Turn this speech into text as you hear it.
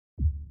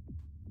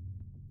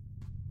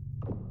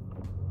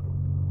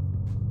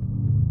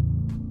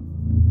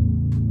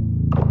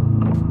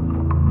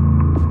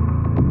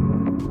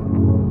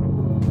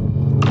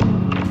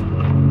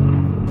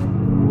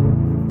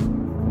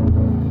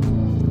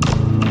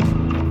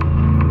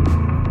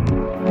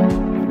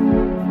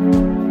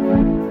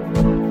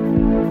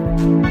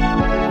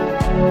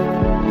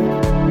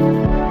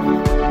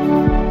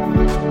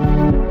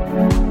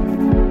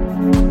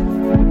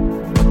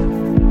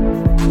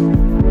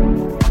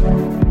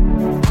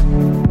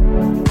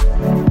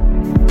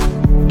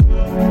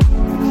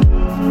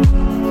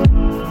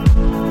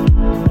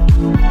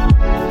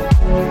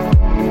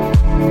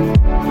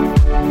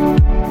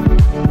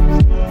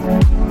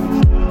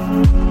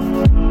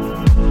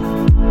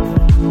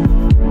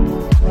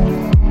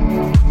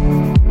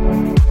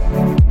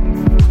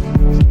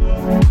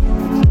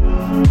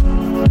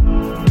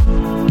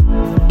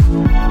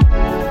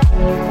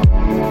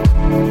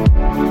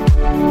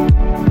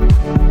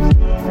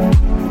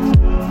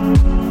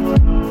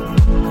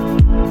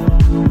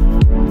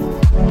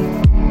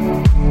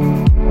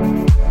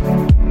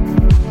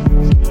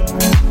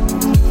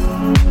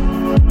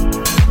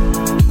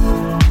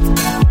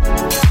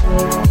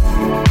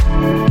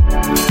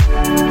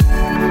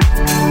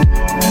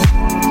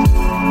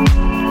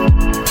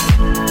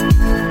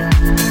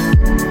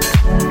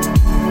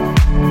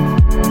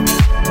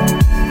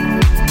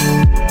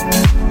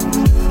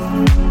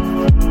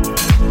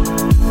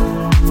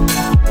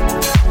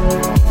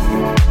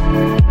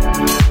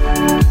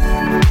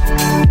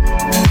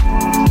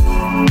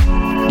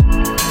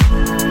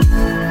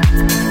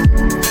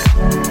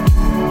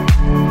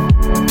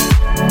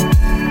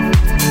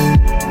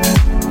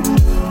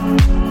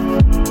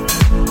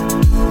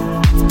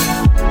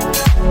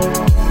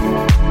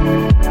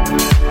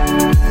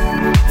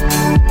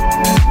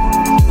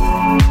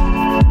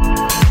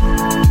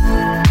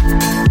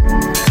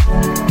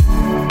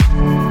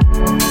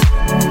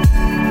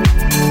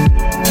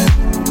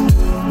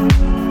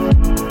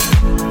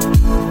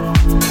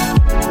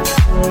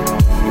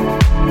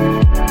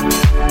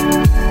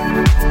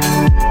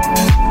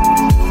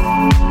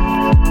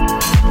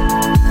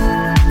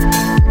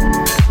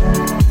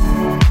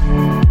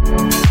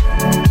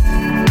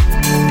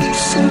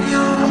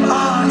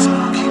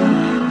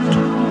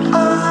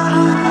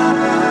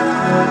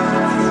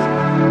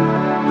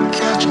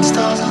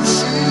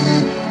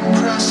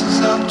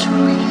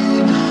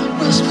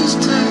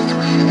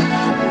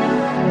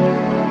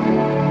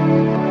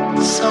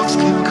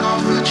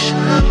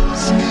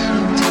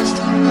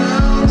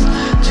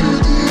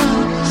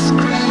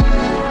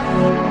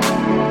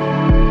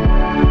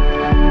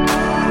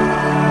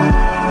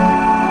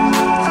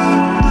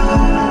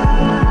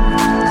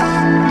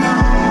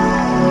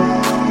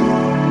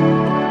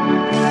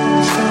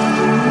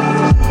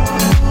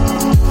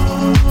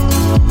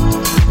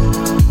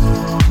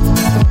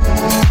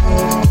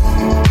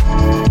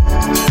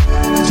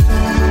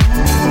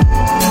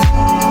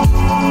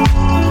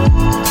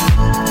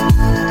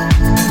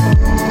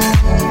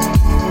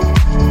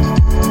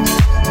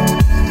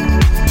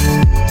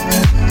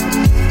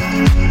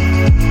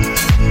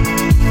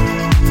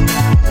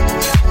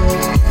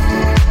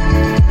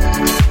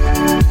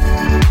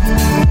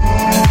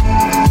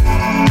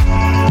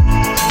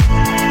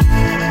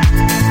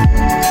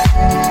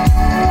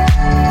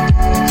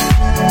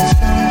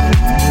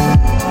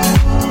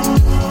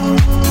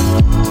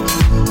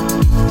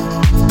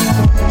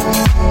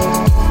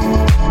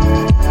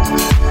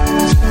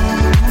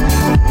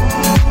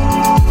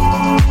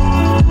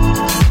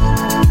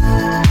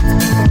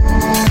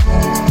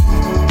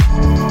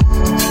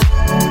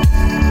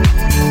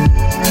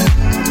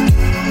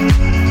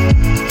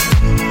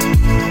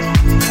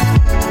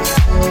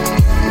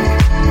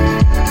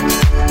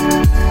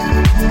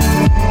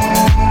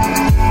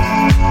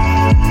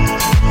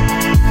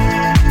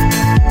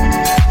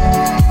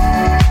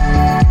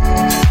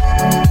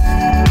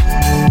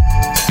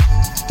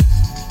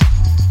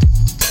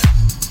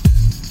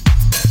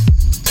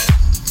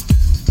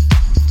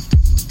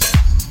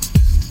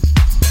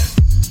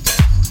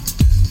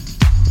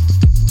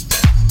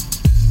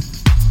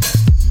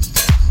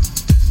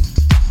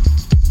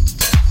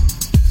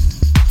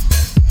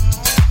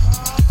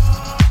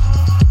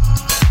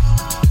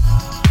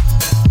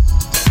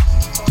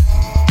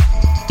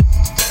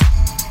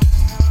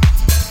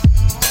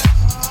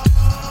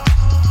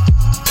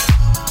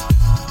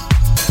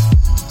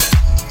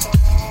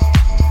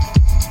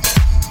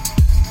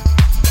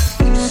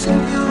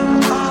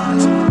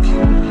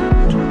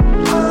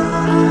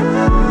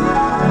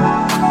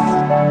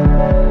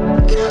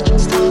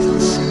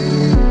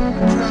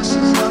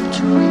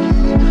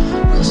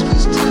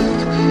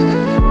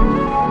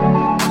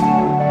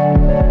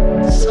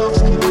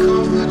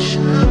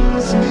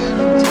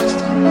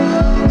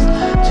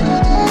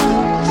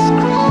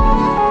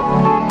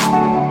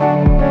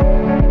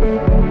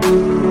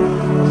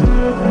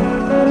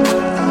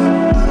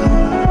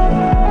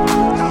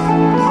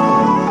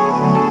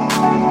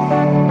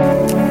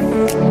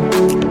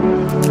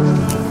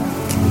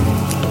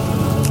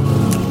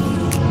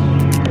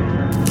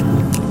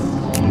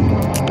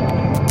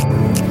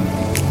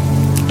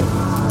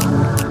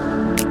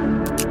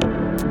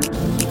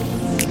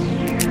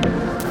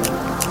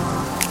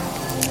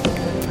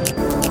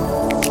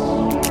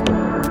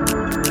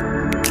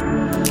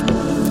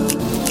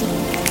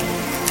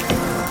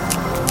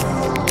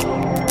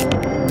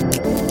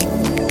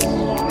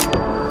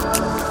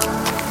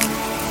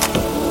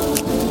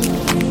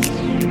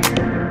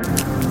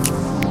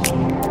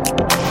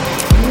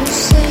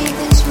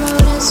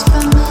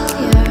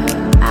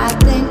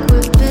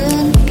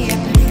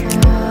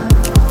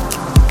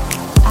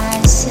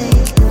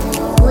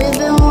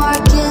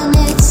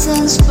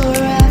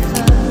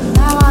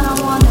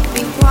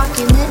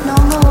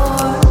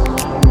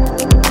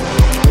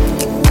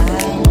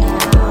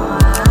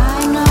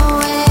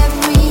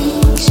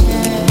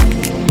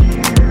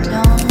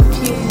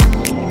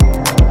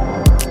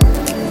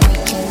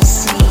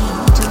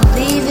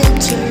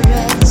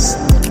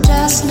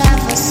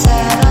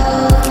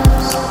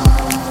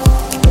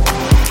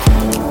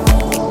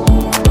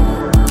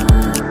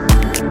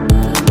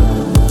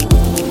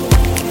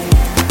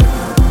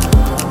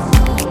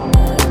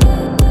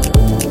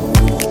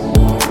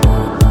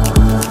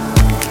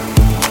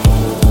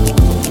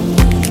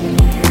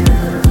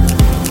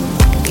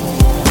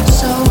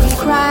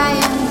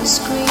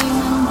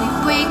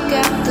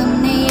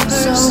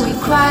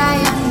cry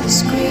and we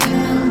scream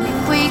and we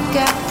wake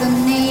up the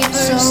neighbors.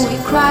 So we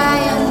cry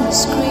and we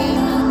scream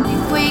and we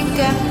wake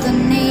up the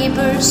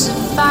neighbors. A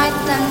fight,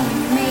 then we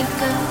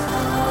make up,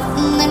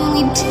 and then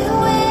we do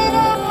it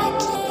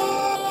again.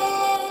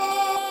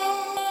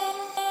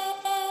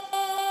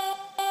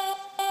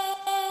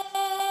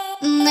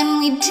 And then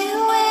we do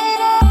it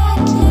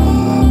again.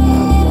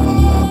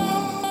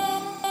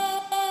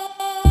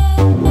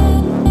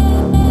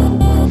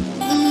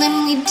 And then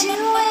we do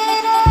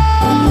it,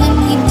 and then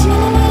we do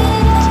it,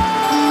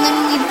 and then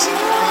we do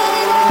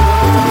it,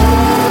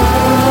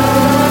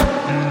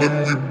 and then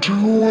we do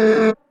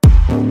it.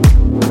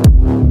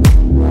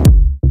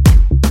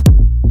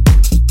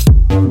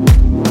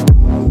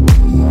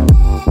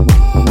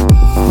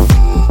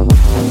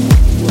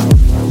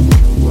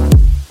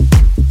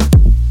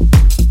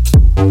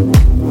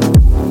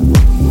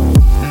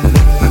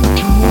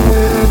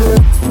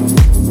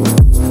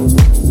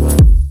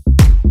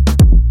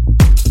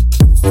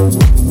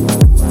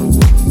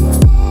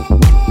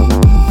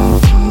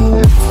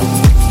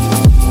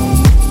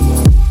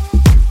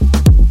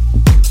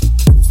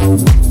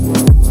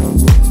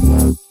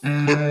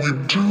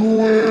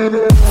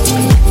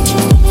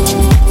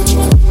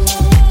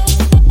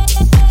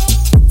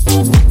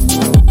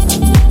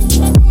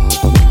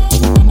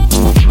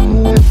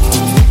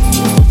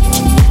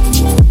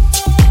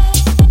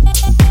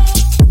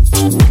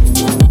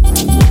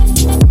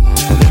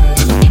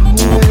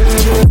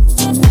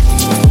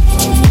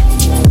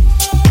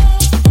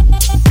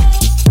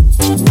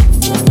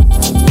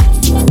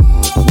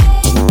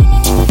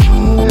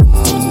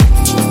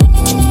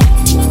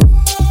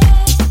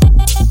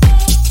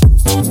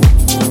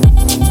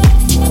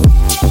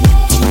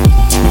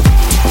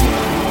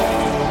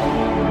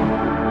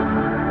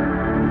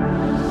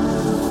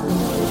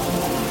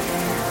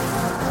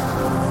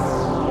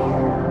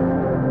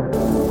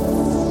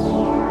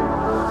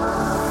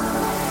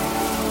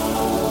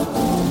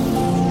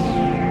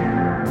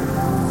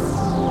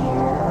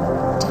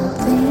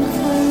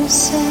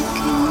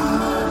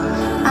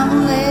 I'm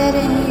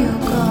letting you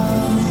go.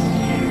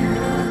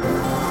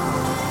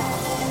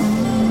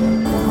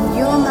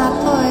 You're my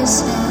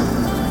poison,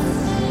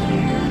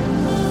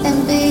 and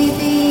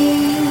baby,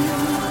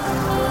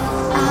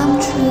 I'm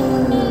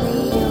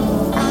truly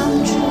yours. I'm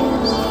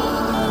truly yours.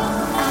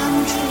 I'm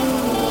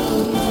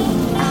truly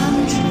yours. I'm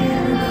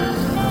truly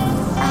yours.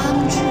 I'm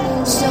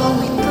true. So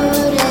we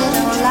put it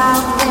all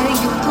out there.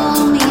 You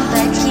pull me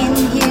back in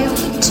here.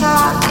 We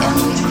talk and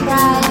we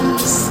cry and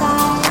we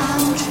sigh.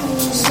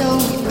 So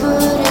we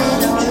put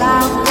it all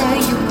out there.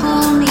 You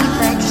pull me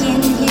back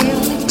in here.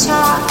 We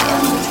talk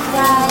and we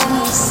cry and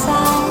we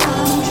sigh.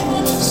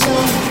 So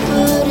we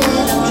put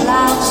it all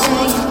out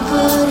there. You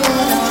put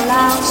it all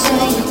out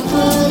there. You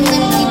put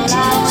it all out.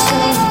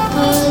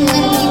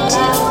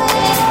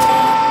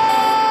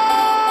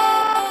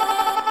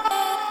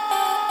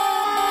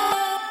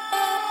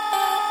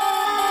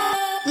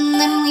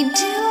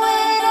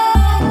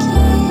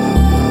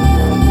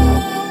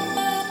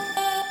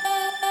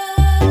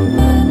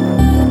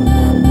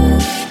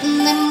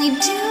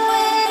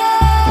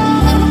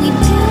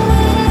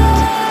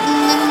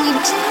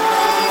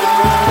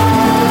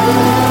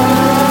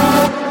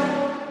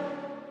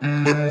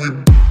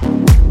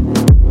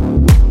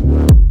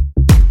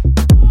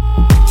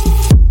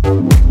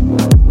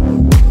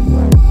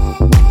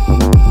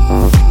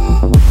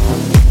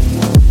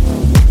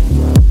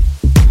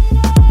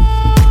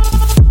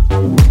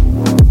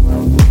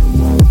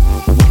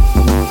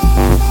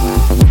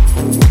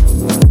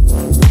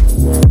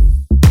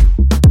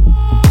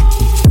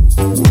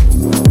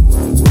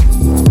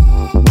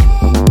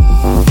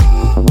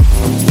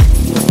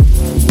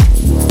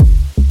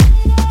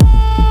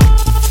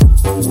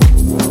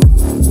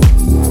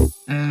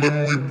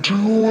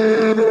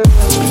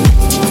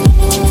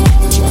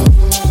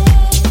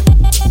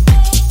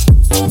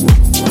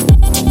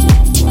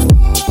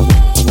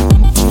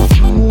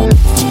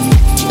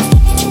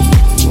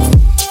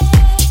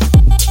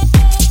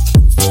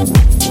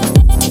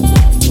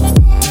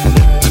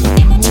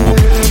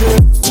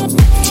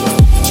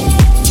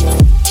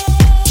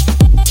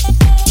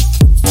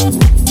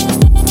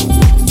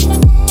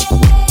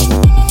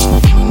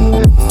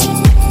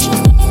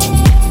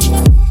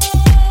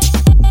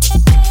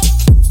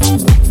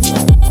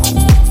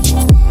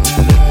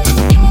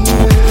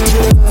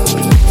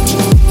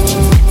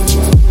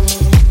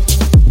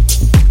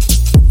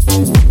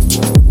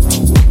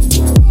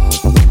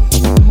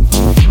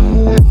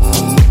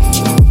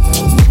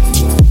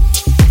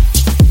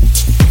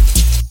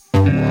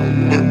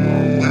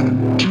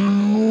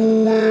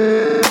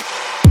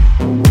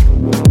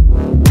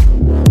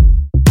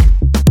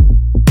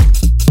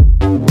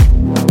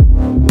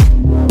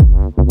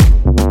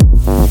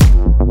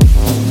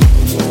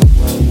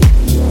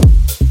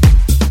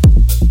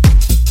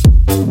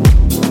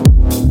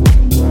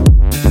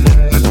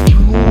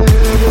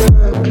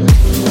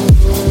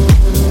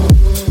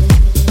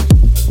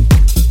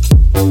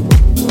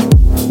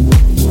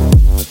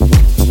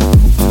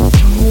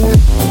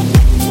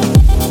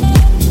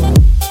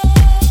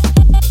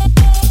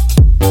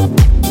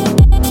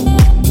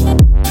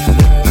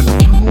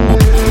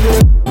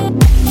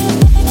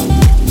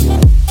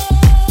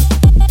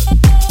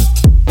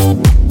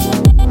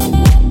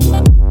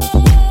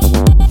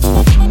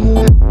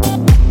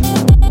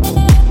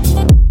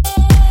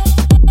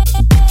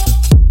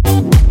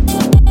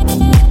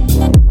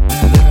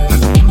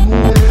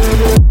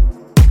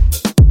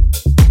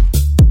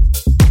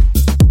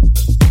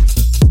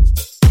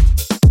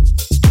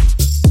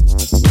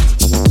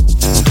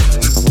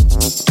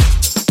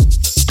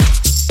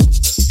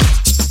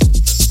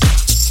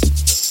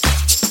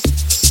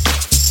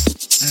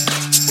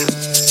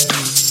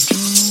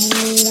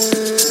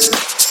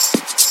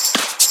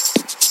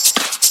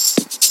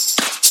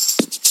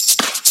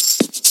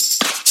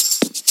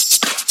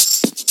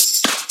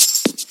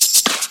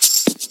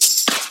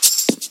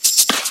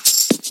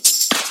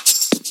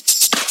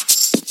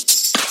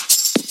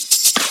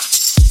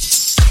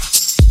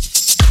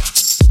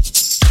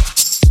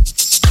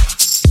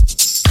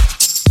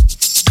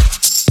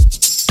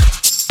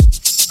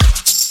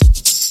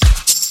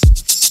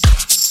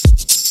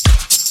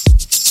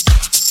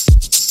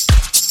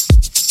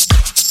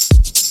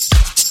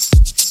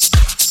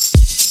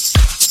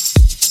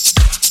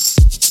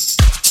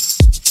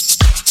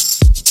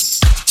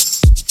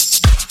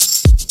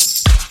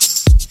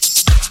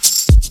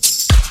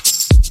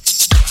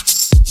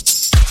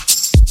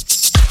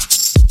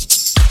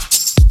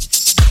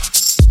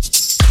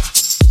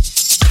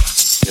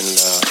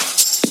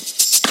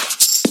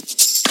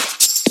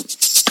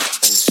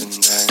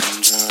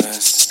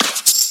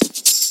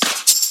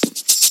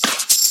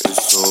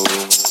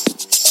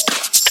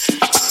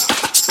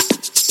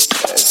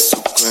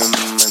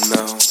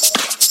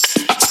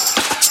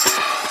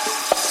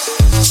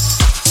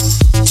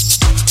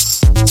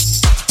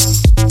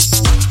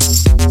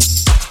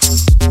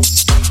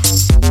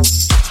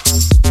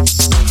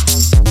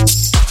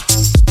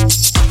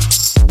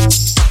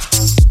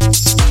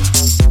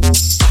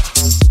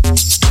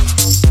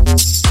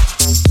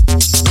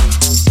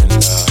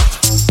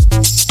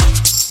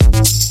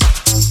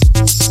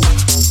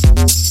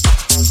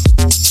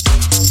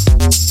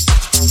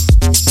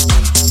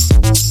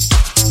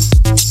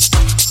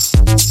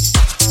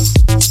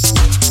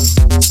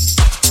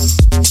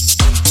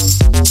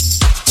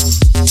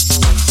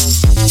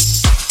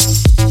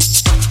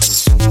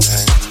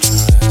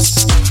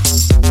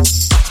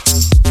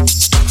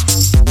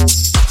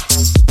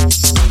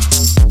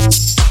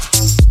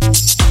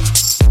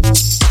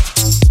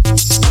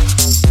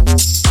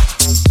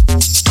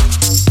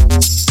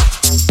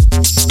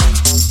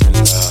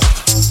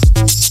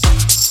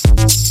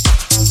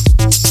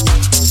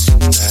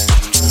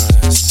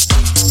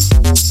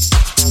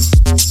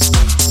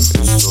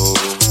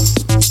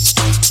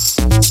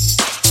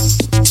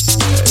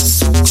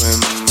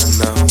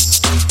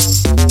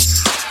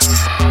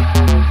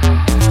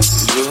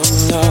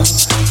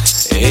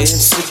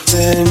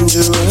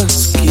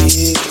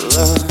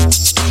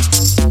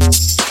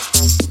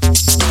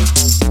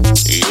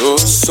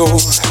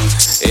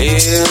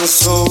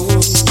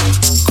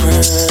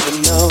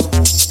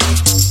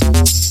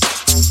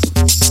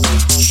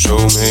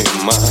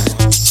 mine.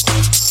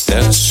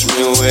 Touch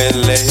me with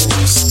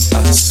lips,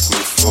 ask me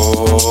for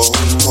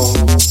more.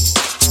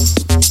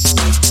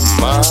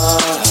 My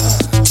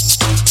heart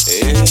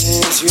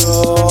is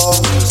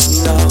yours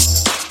now.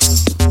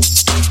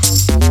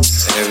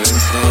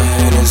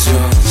 Everything is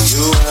yours.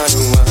 You are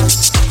the one.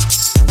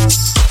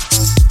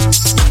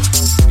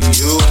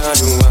 You are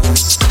the one.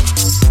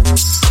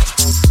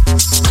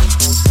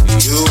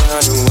 You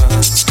are the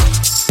one.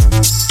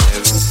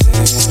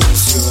 Everything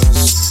is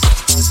yours.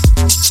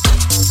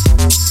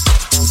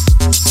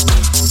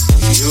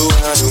 You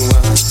are the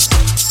one.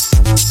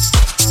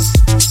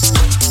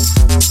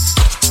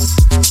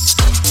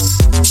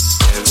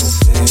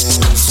 Everything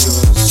is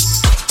yours.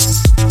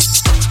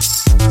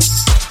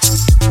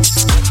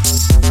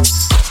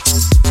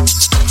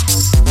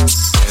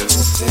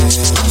 Everything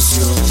is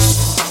yours.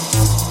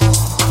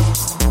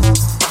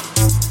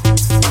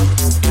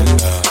 Your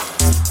love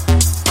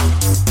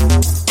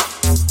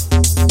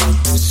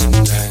is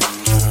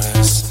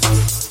dangerous.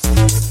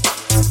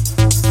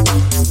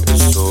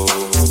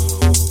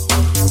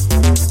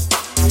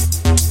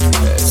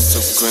 It's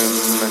so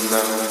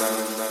criminal.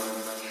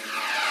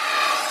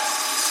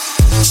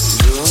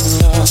 Your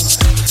love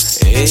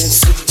is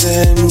a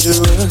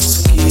dangerous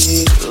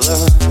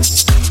killer.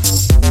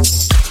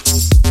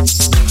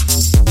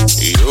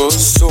 Your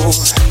soul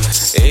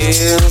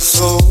is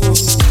so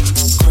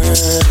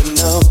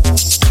criminal.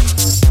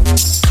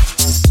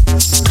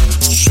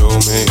 Show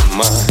me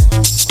mine.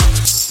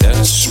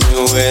 Touch me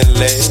with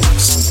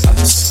lips.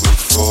 Ask me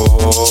for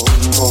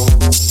more.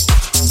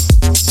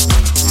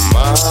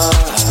 My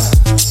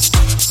heart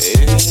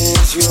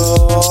is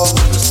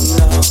yours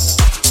now.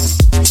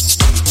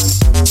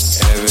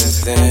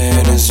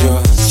 Everything is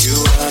yours. You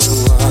are the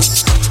one.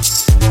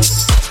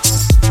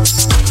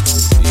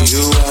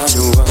 You are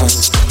the one.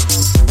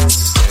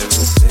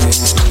 Everything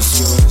is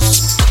yours.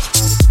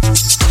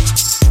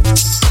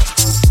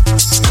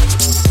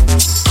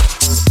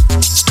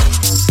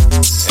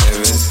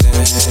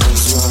 Everything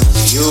is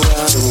yours. You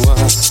are the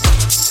one.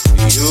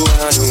 You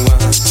are the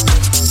one.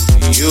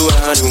 You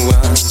are the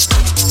one.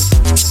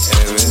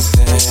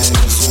 Everything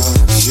is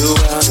yours. You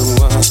are the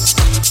one.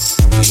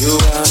 You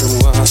are the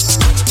one.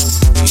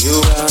 You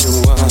are the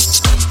one.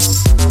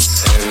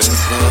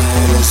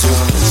 Everything is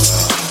yours.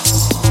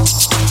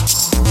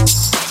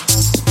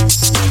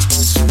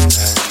 So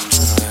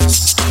dangerous.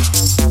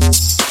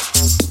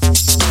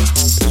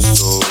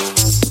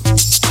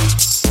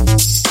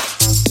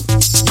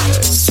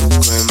 It's so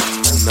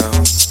criminal.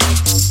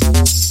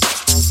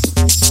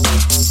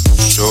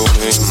 Show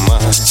me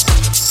mine.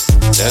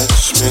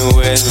 Touch me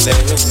with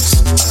lips.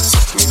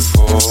 Ask me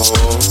for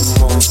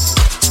more.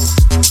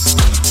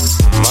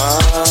 My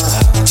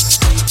heart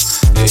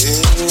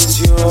is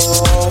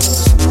yours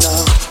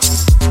now.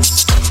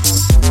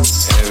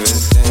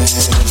 Everything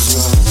is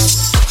yours.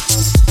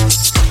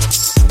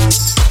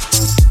 So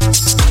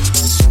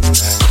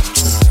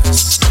dangerous.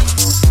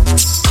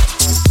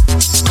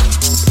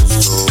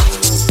 It's so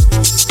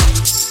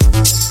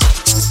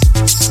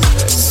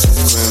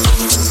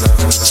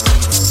criminal.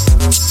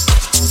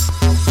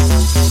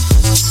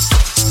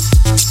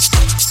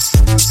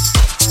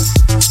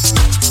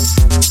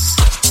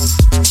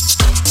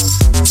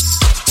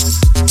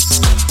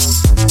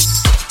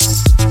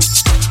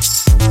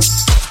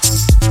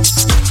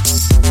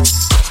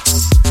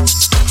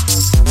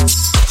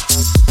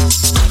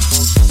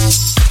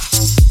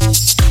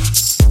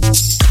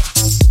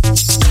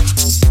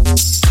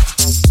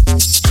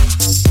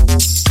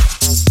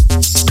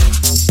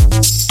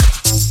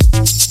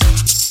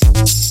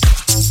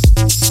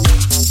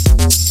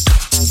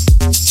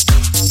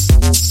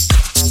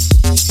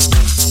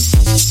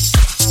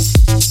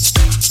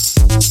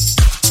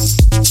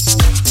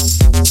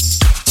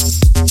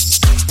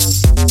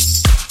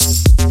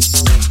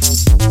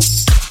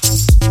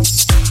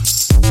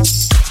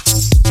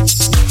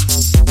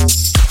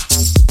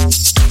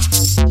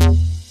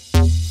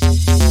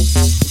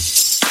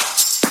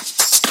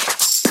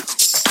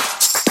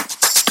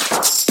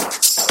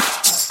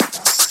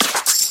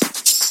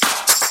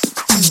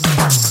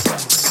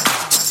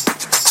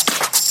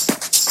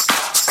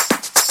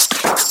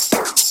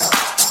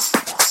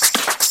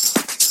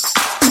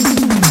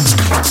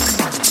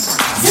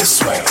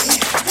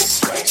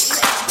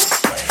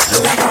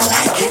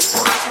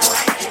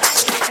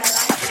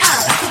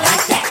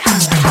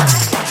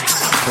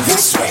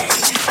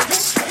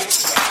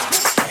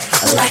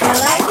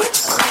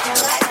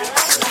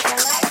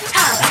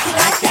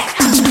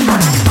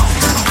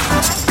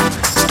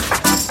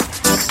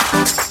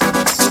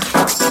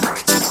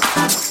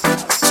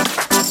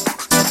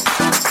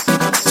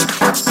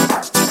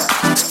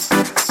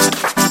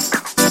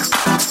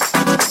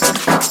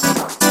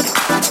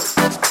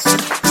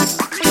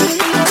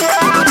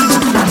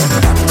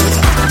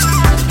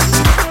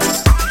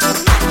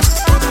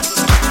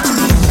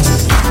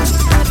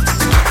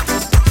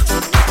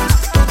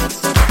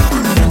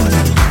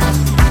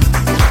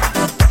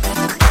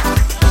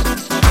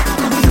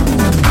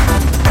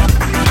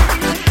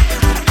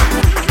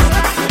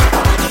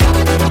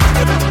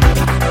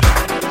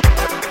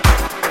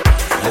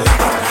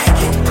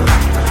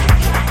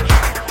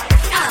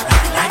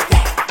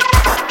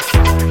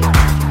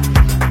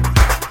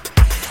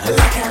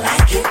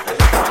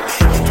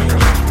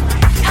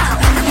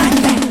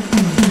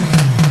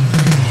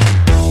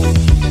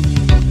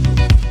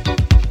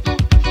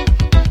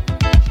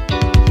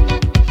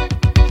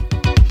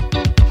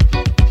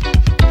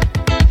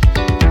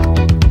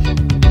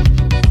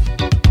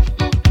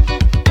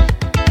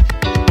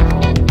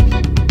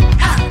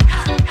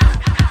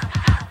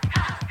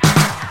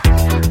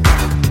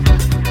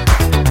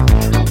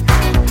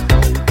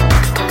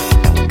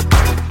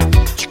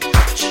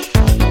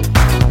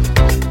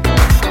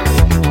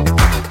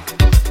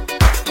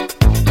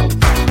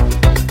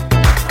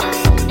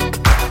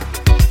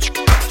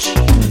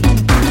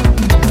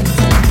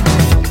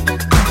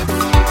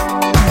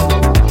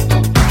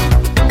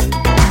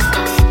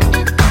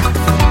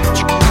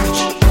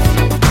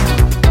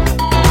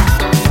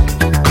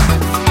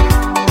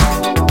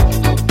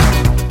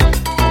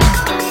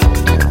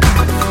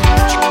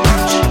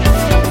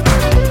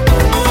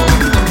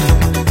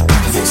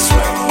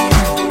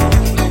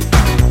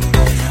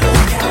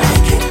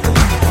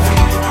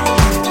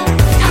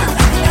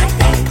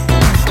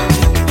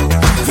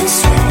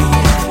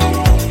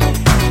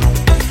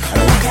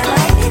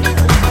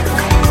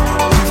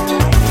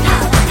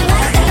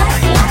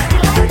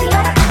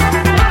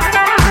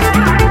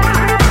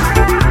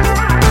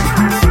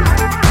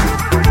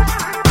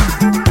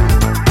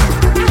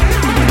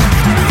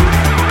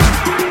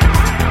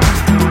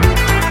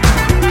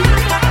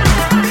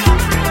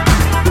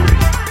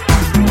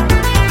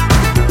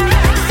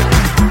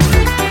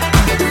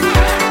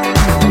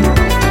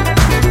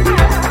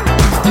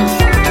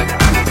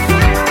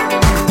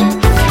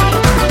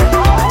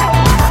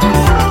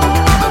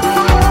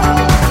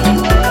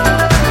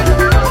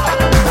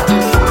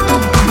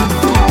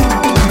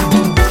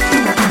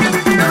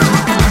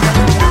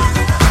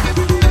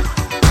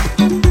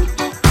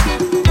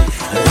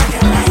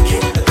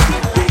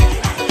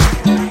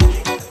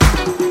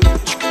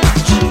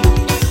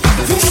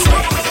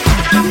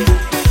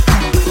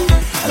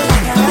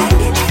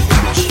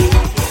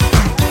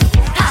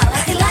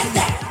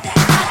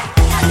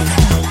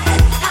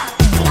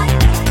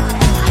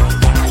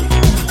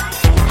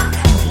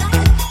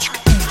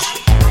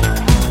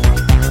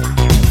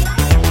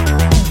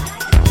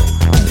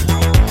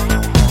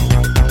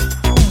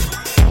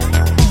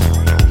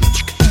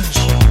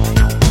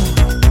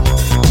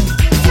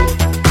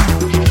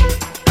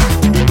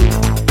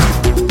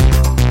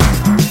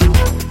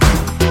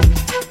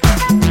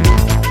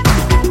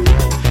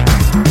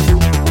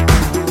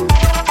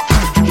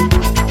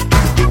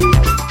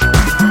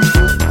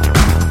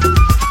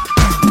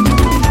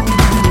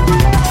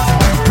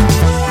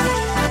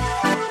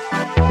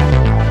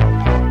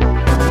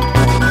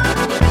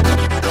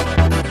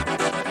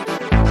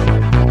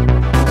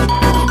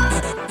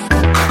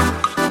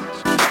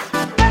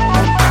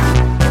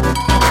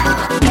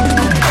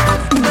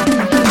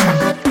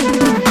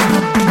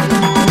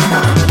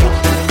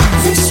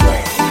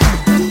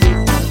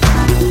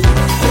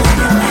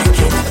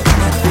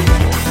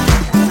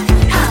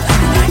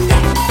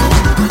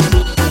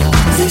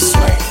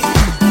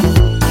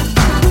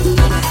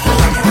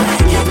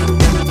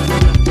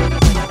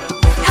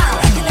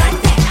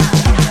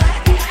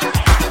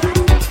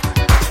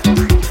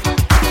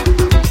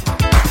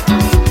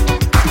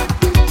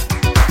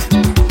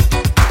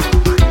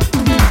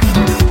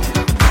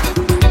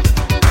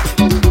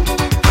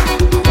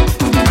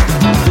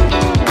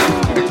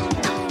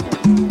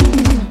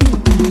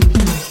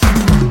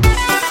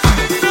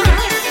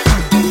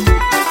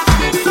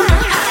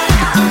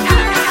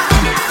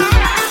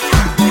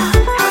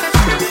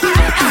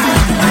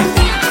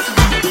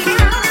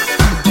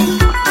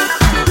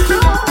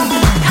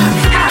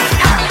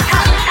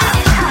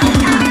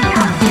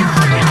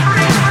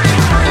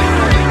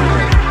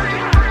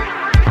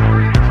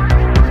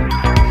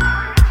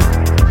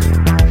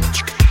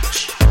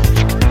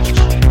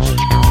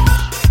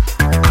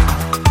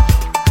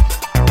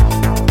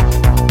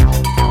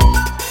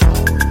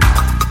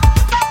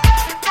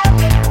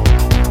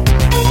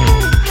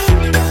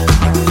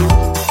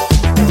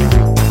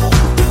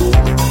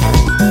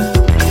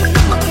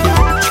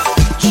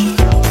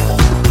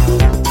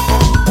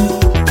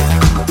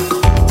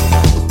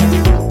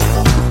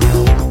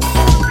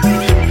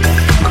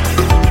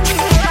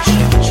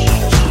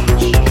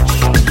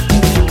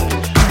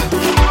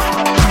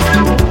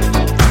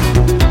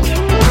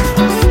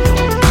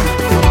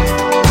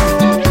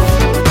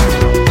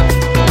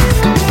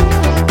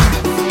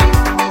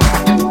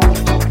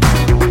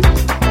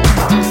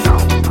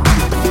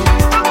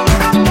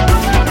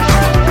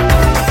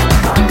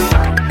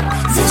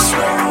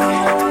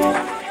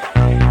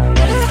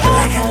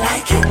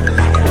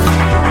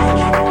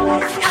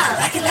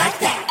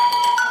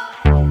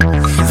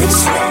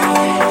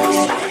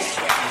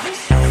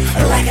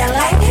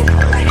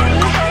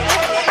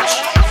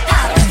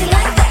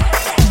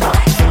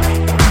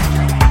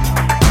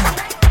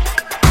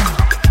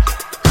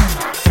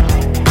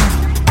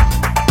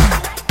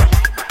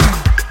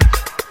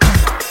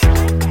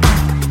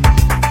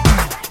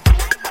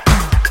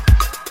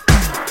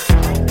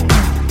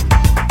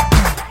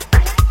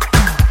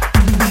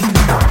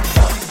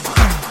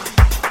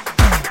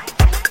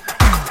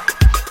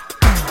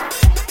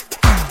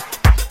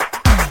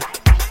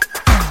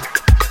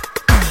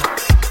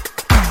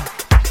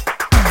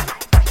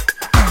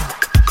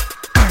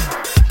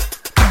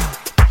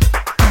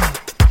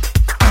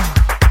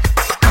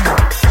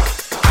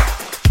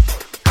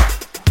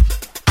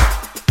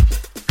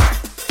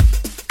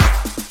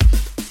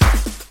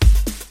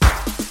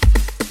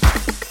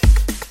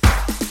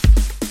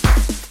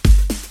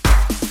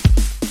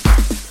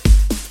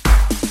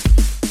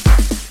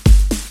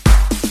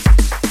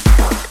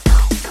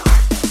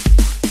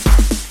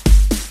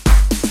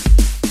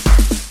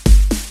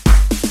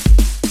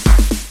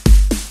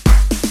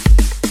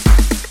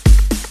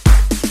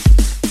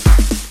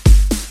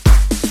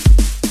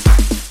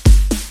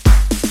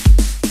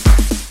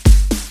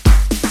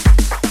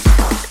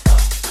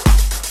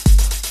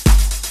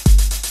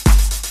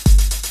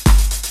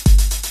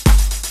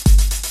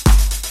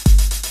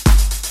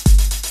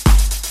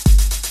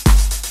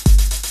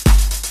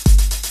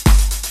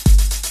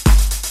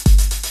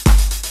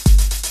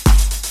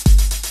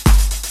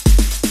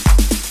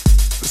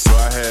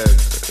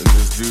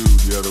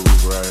 the other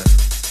week, right?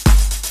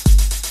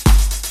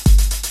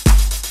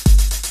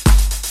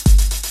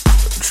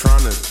 I'm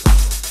trying to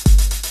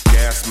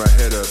gas my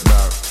head up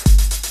about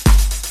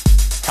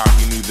how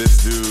he knew this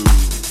dude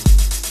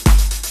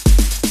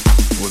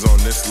was on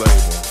this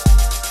label,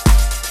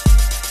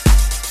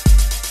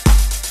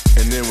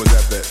 and then was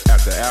at the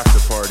after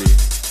party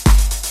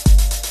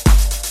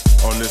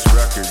on this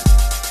record,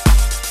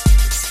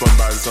 spun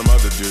by some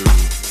other dude.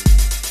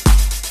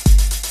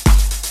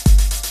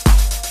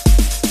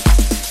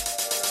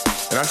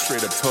 And I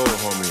straight up told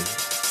homie,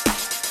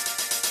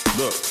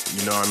 look,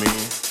 you know what I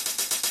mean?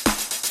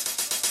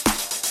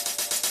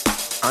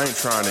 I ain't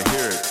trying to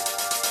hear it.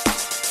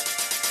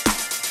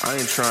 I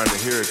ain't trying to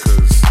hear it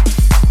cause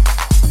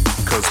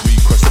we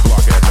crush the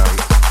block at night.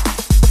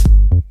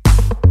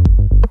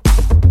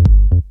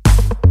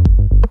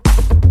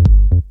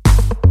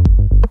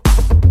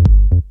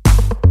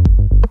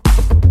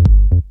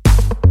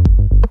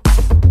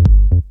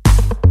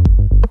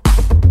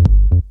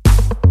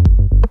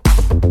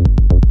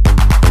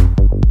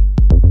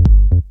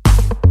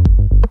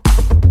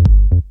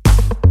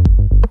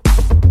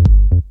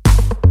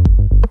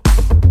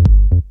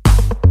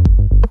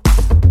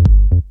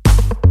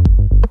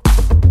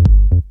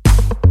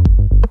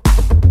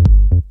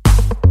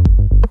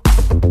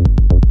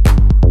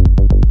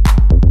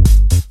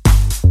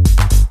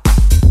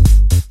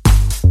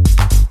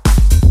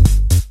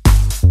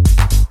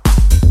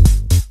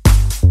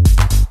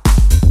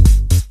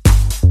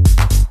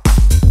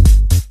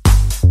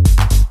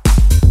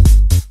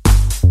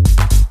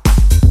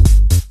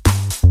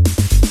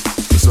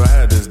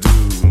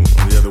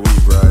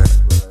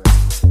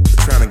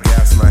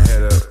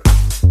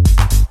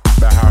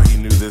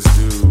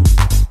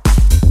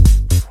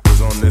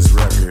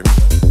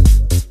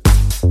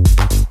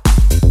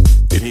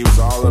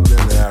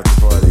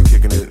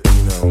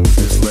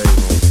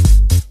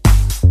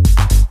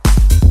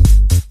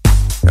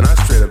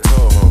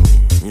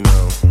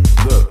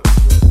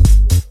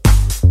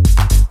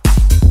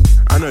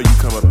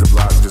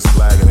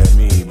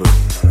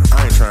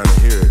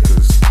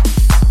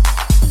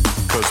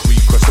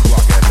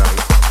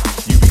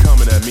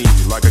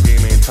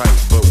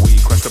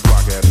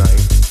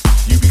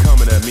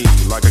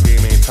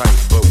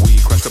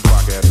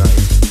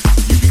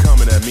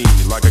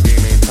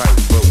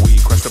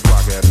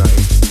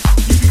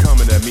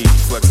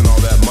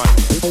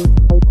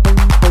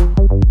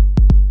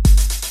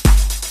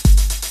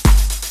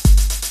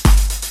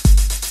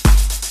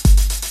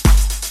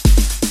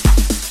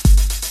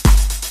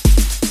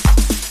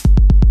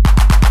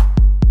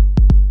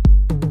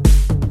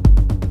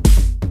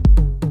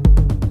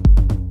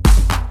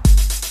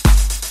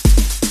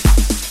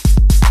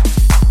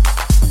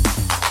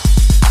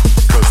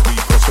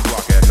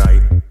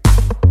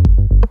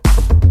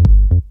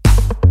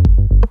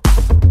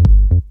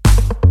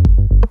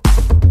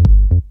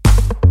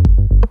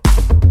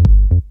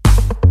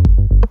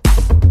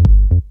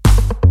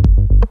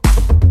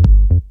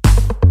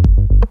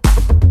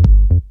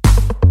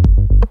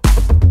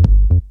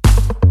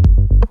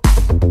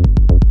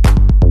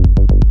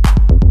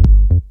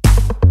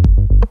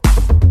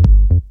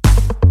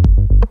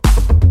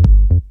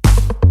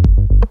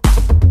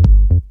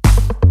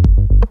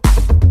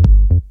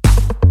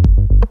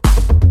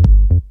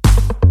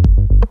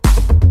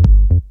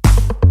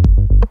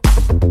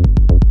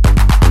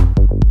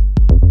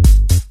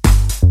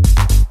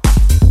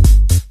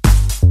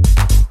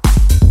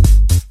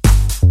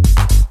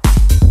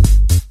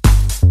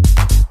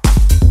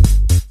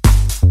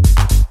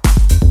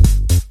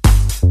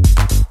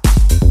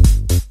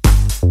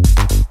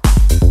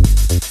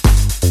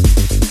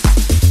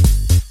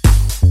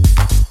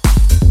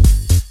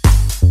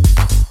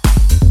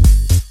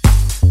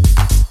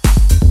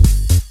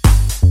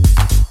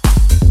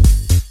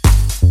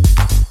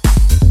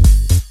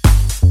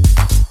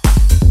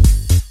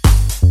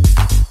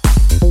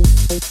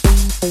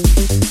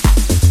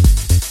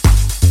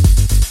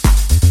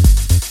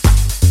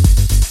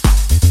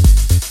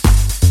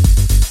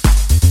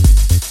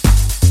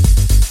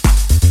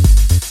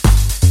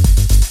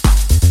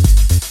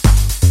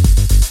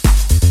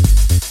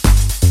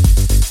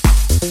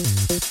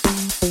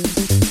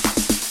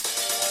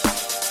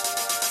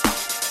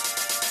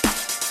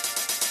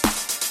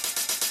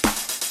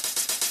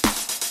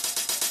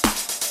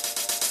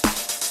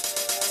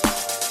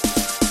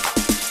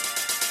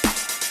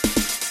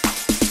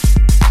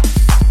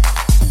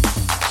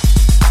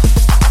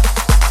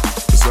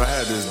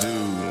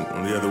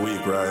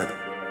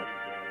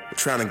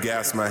 Trying to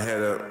gas my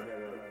head up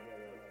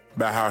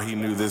about how he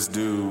knew this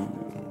dude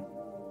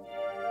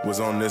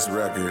was on this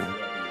record.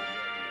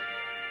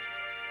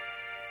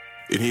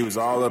 And he was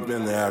all up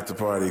in the after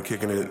party,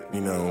 kicking it,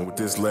 you know, with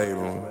this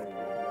label.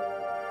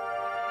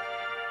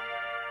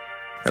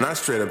 And I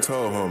straight up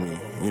told homie,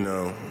 you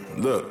know,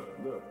 look,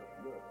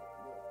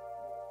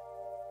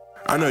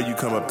 I know you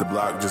come up the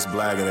block just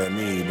blagging at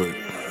me, but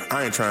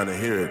I ain't trying to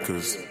hear it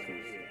cause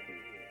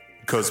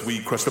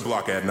we crush the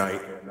block at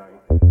night.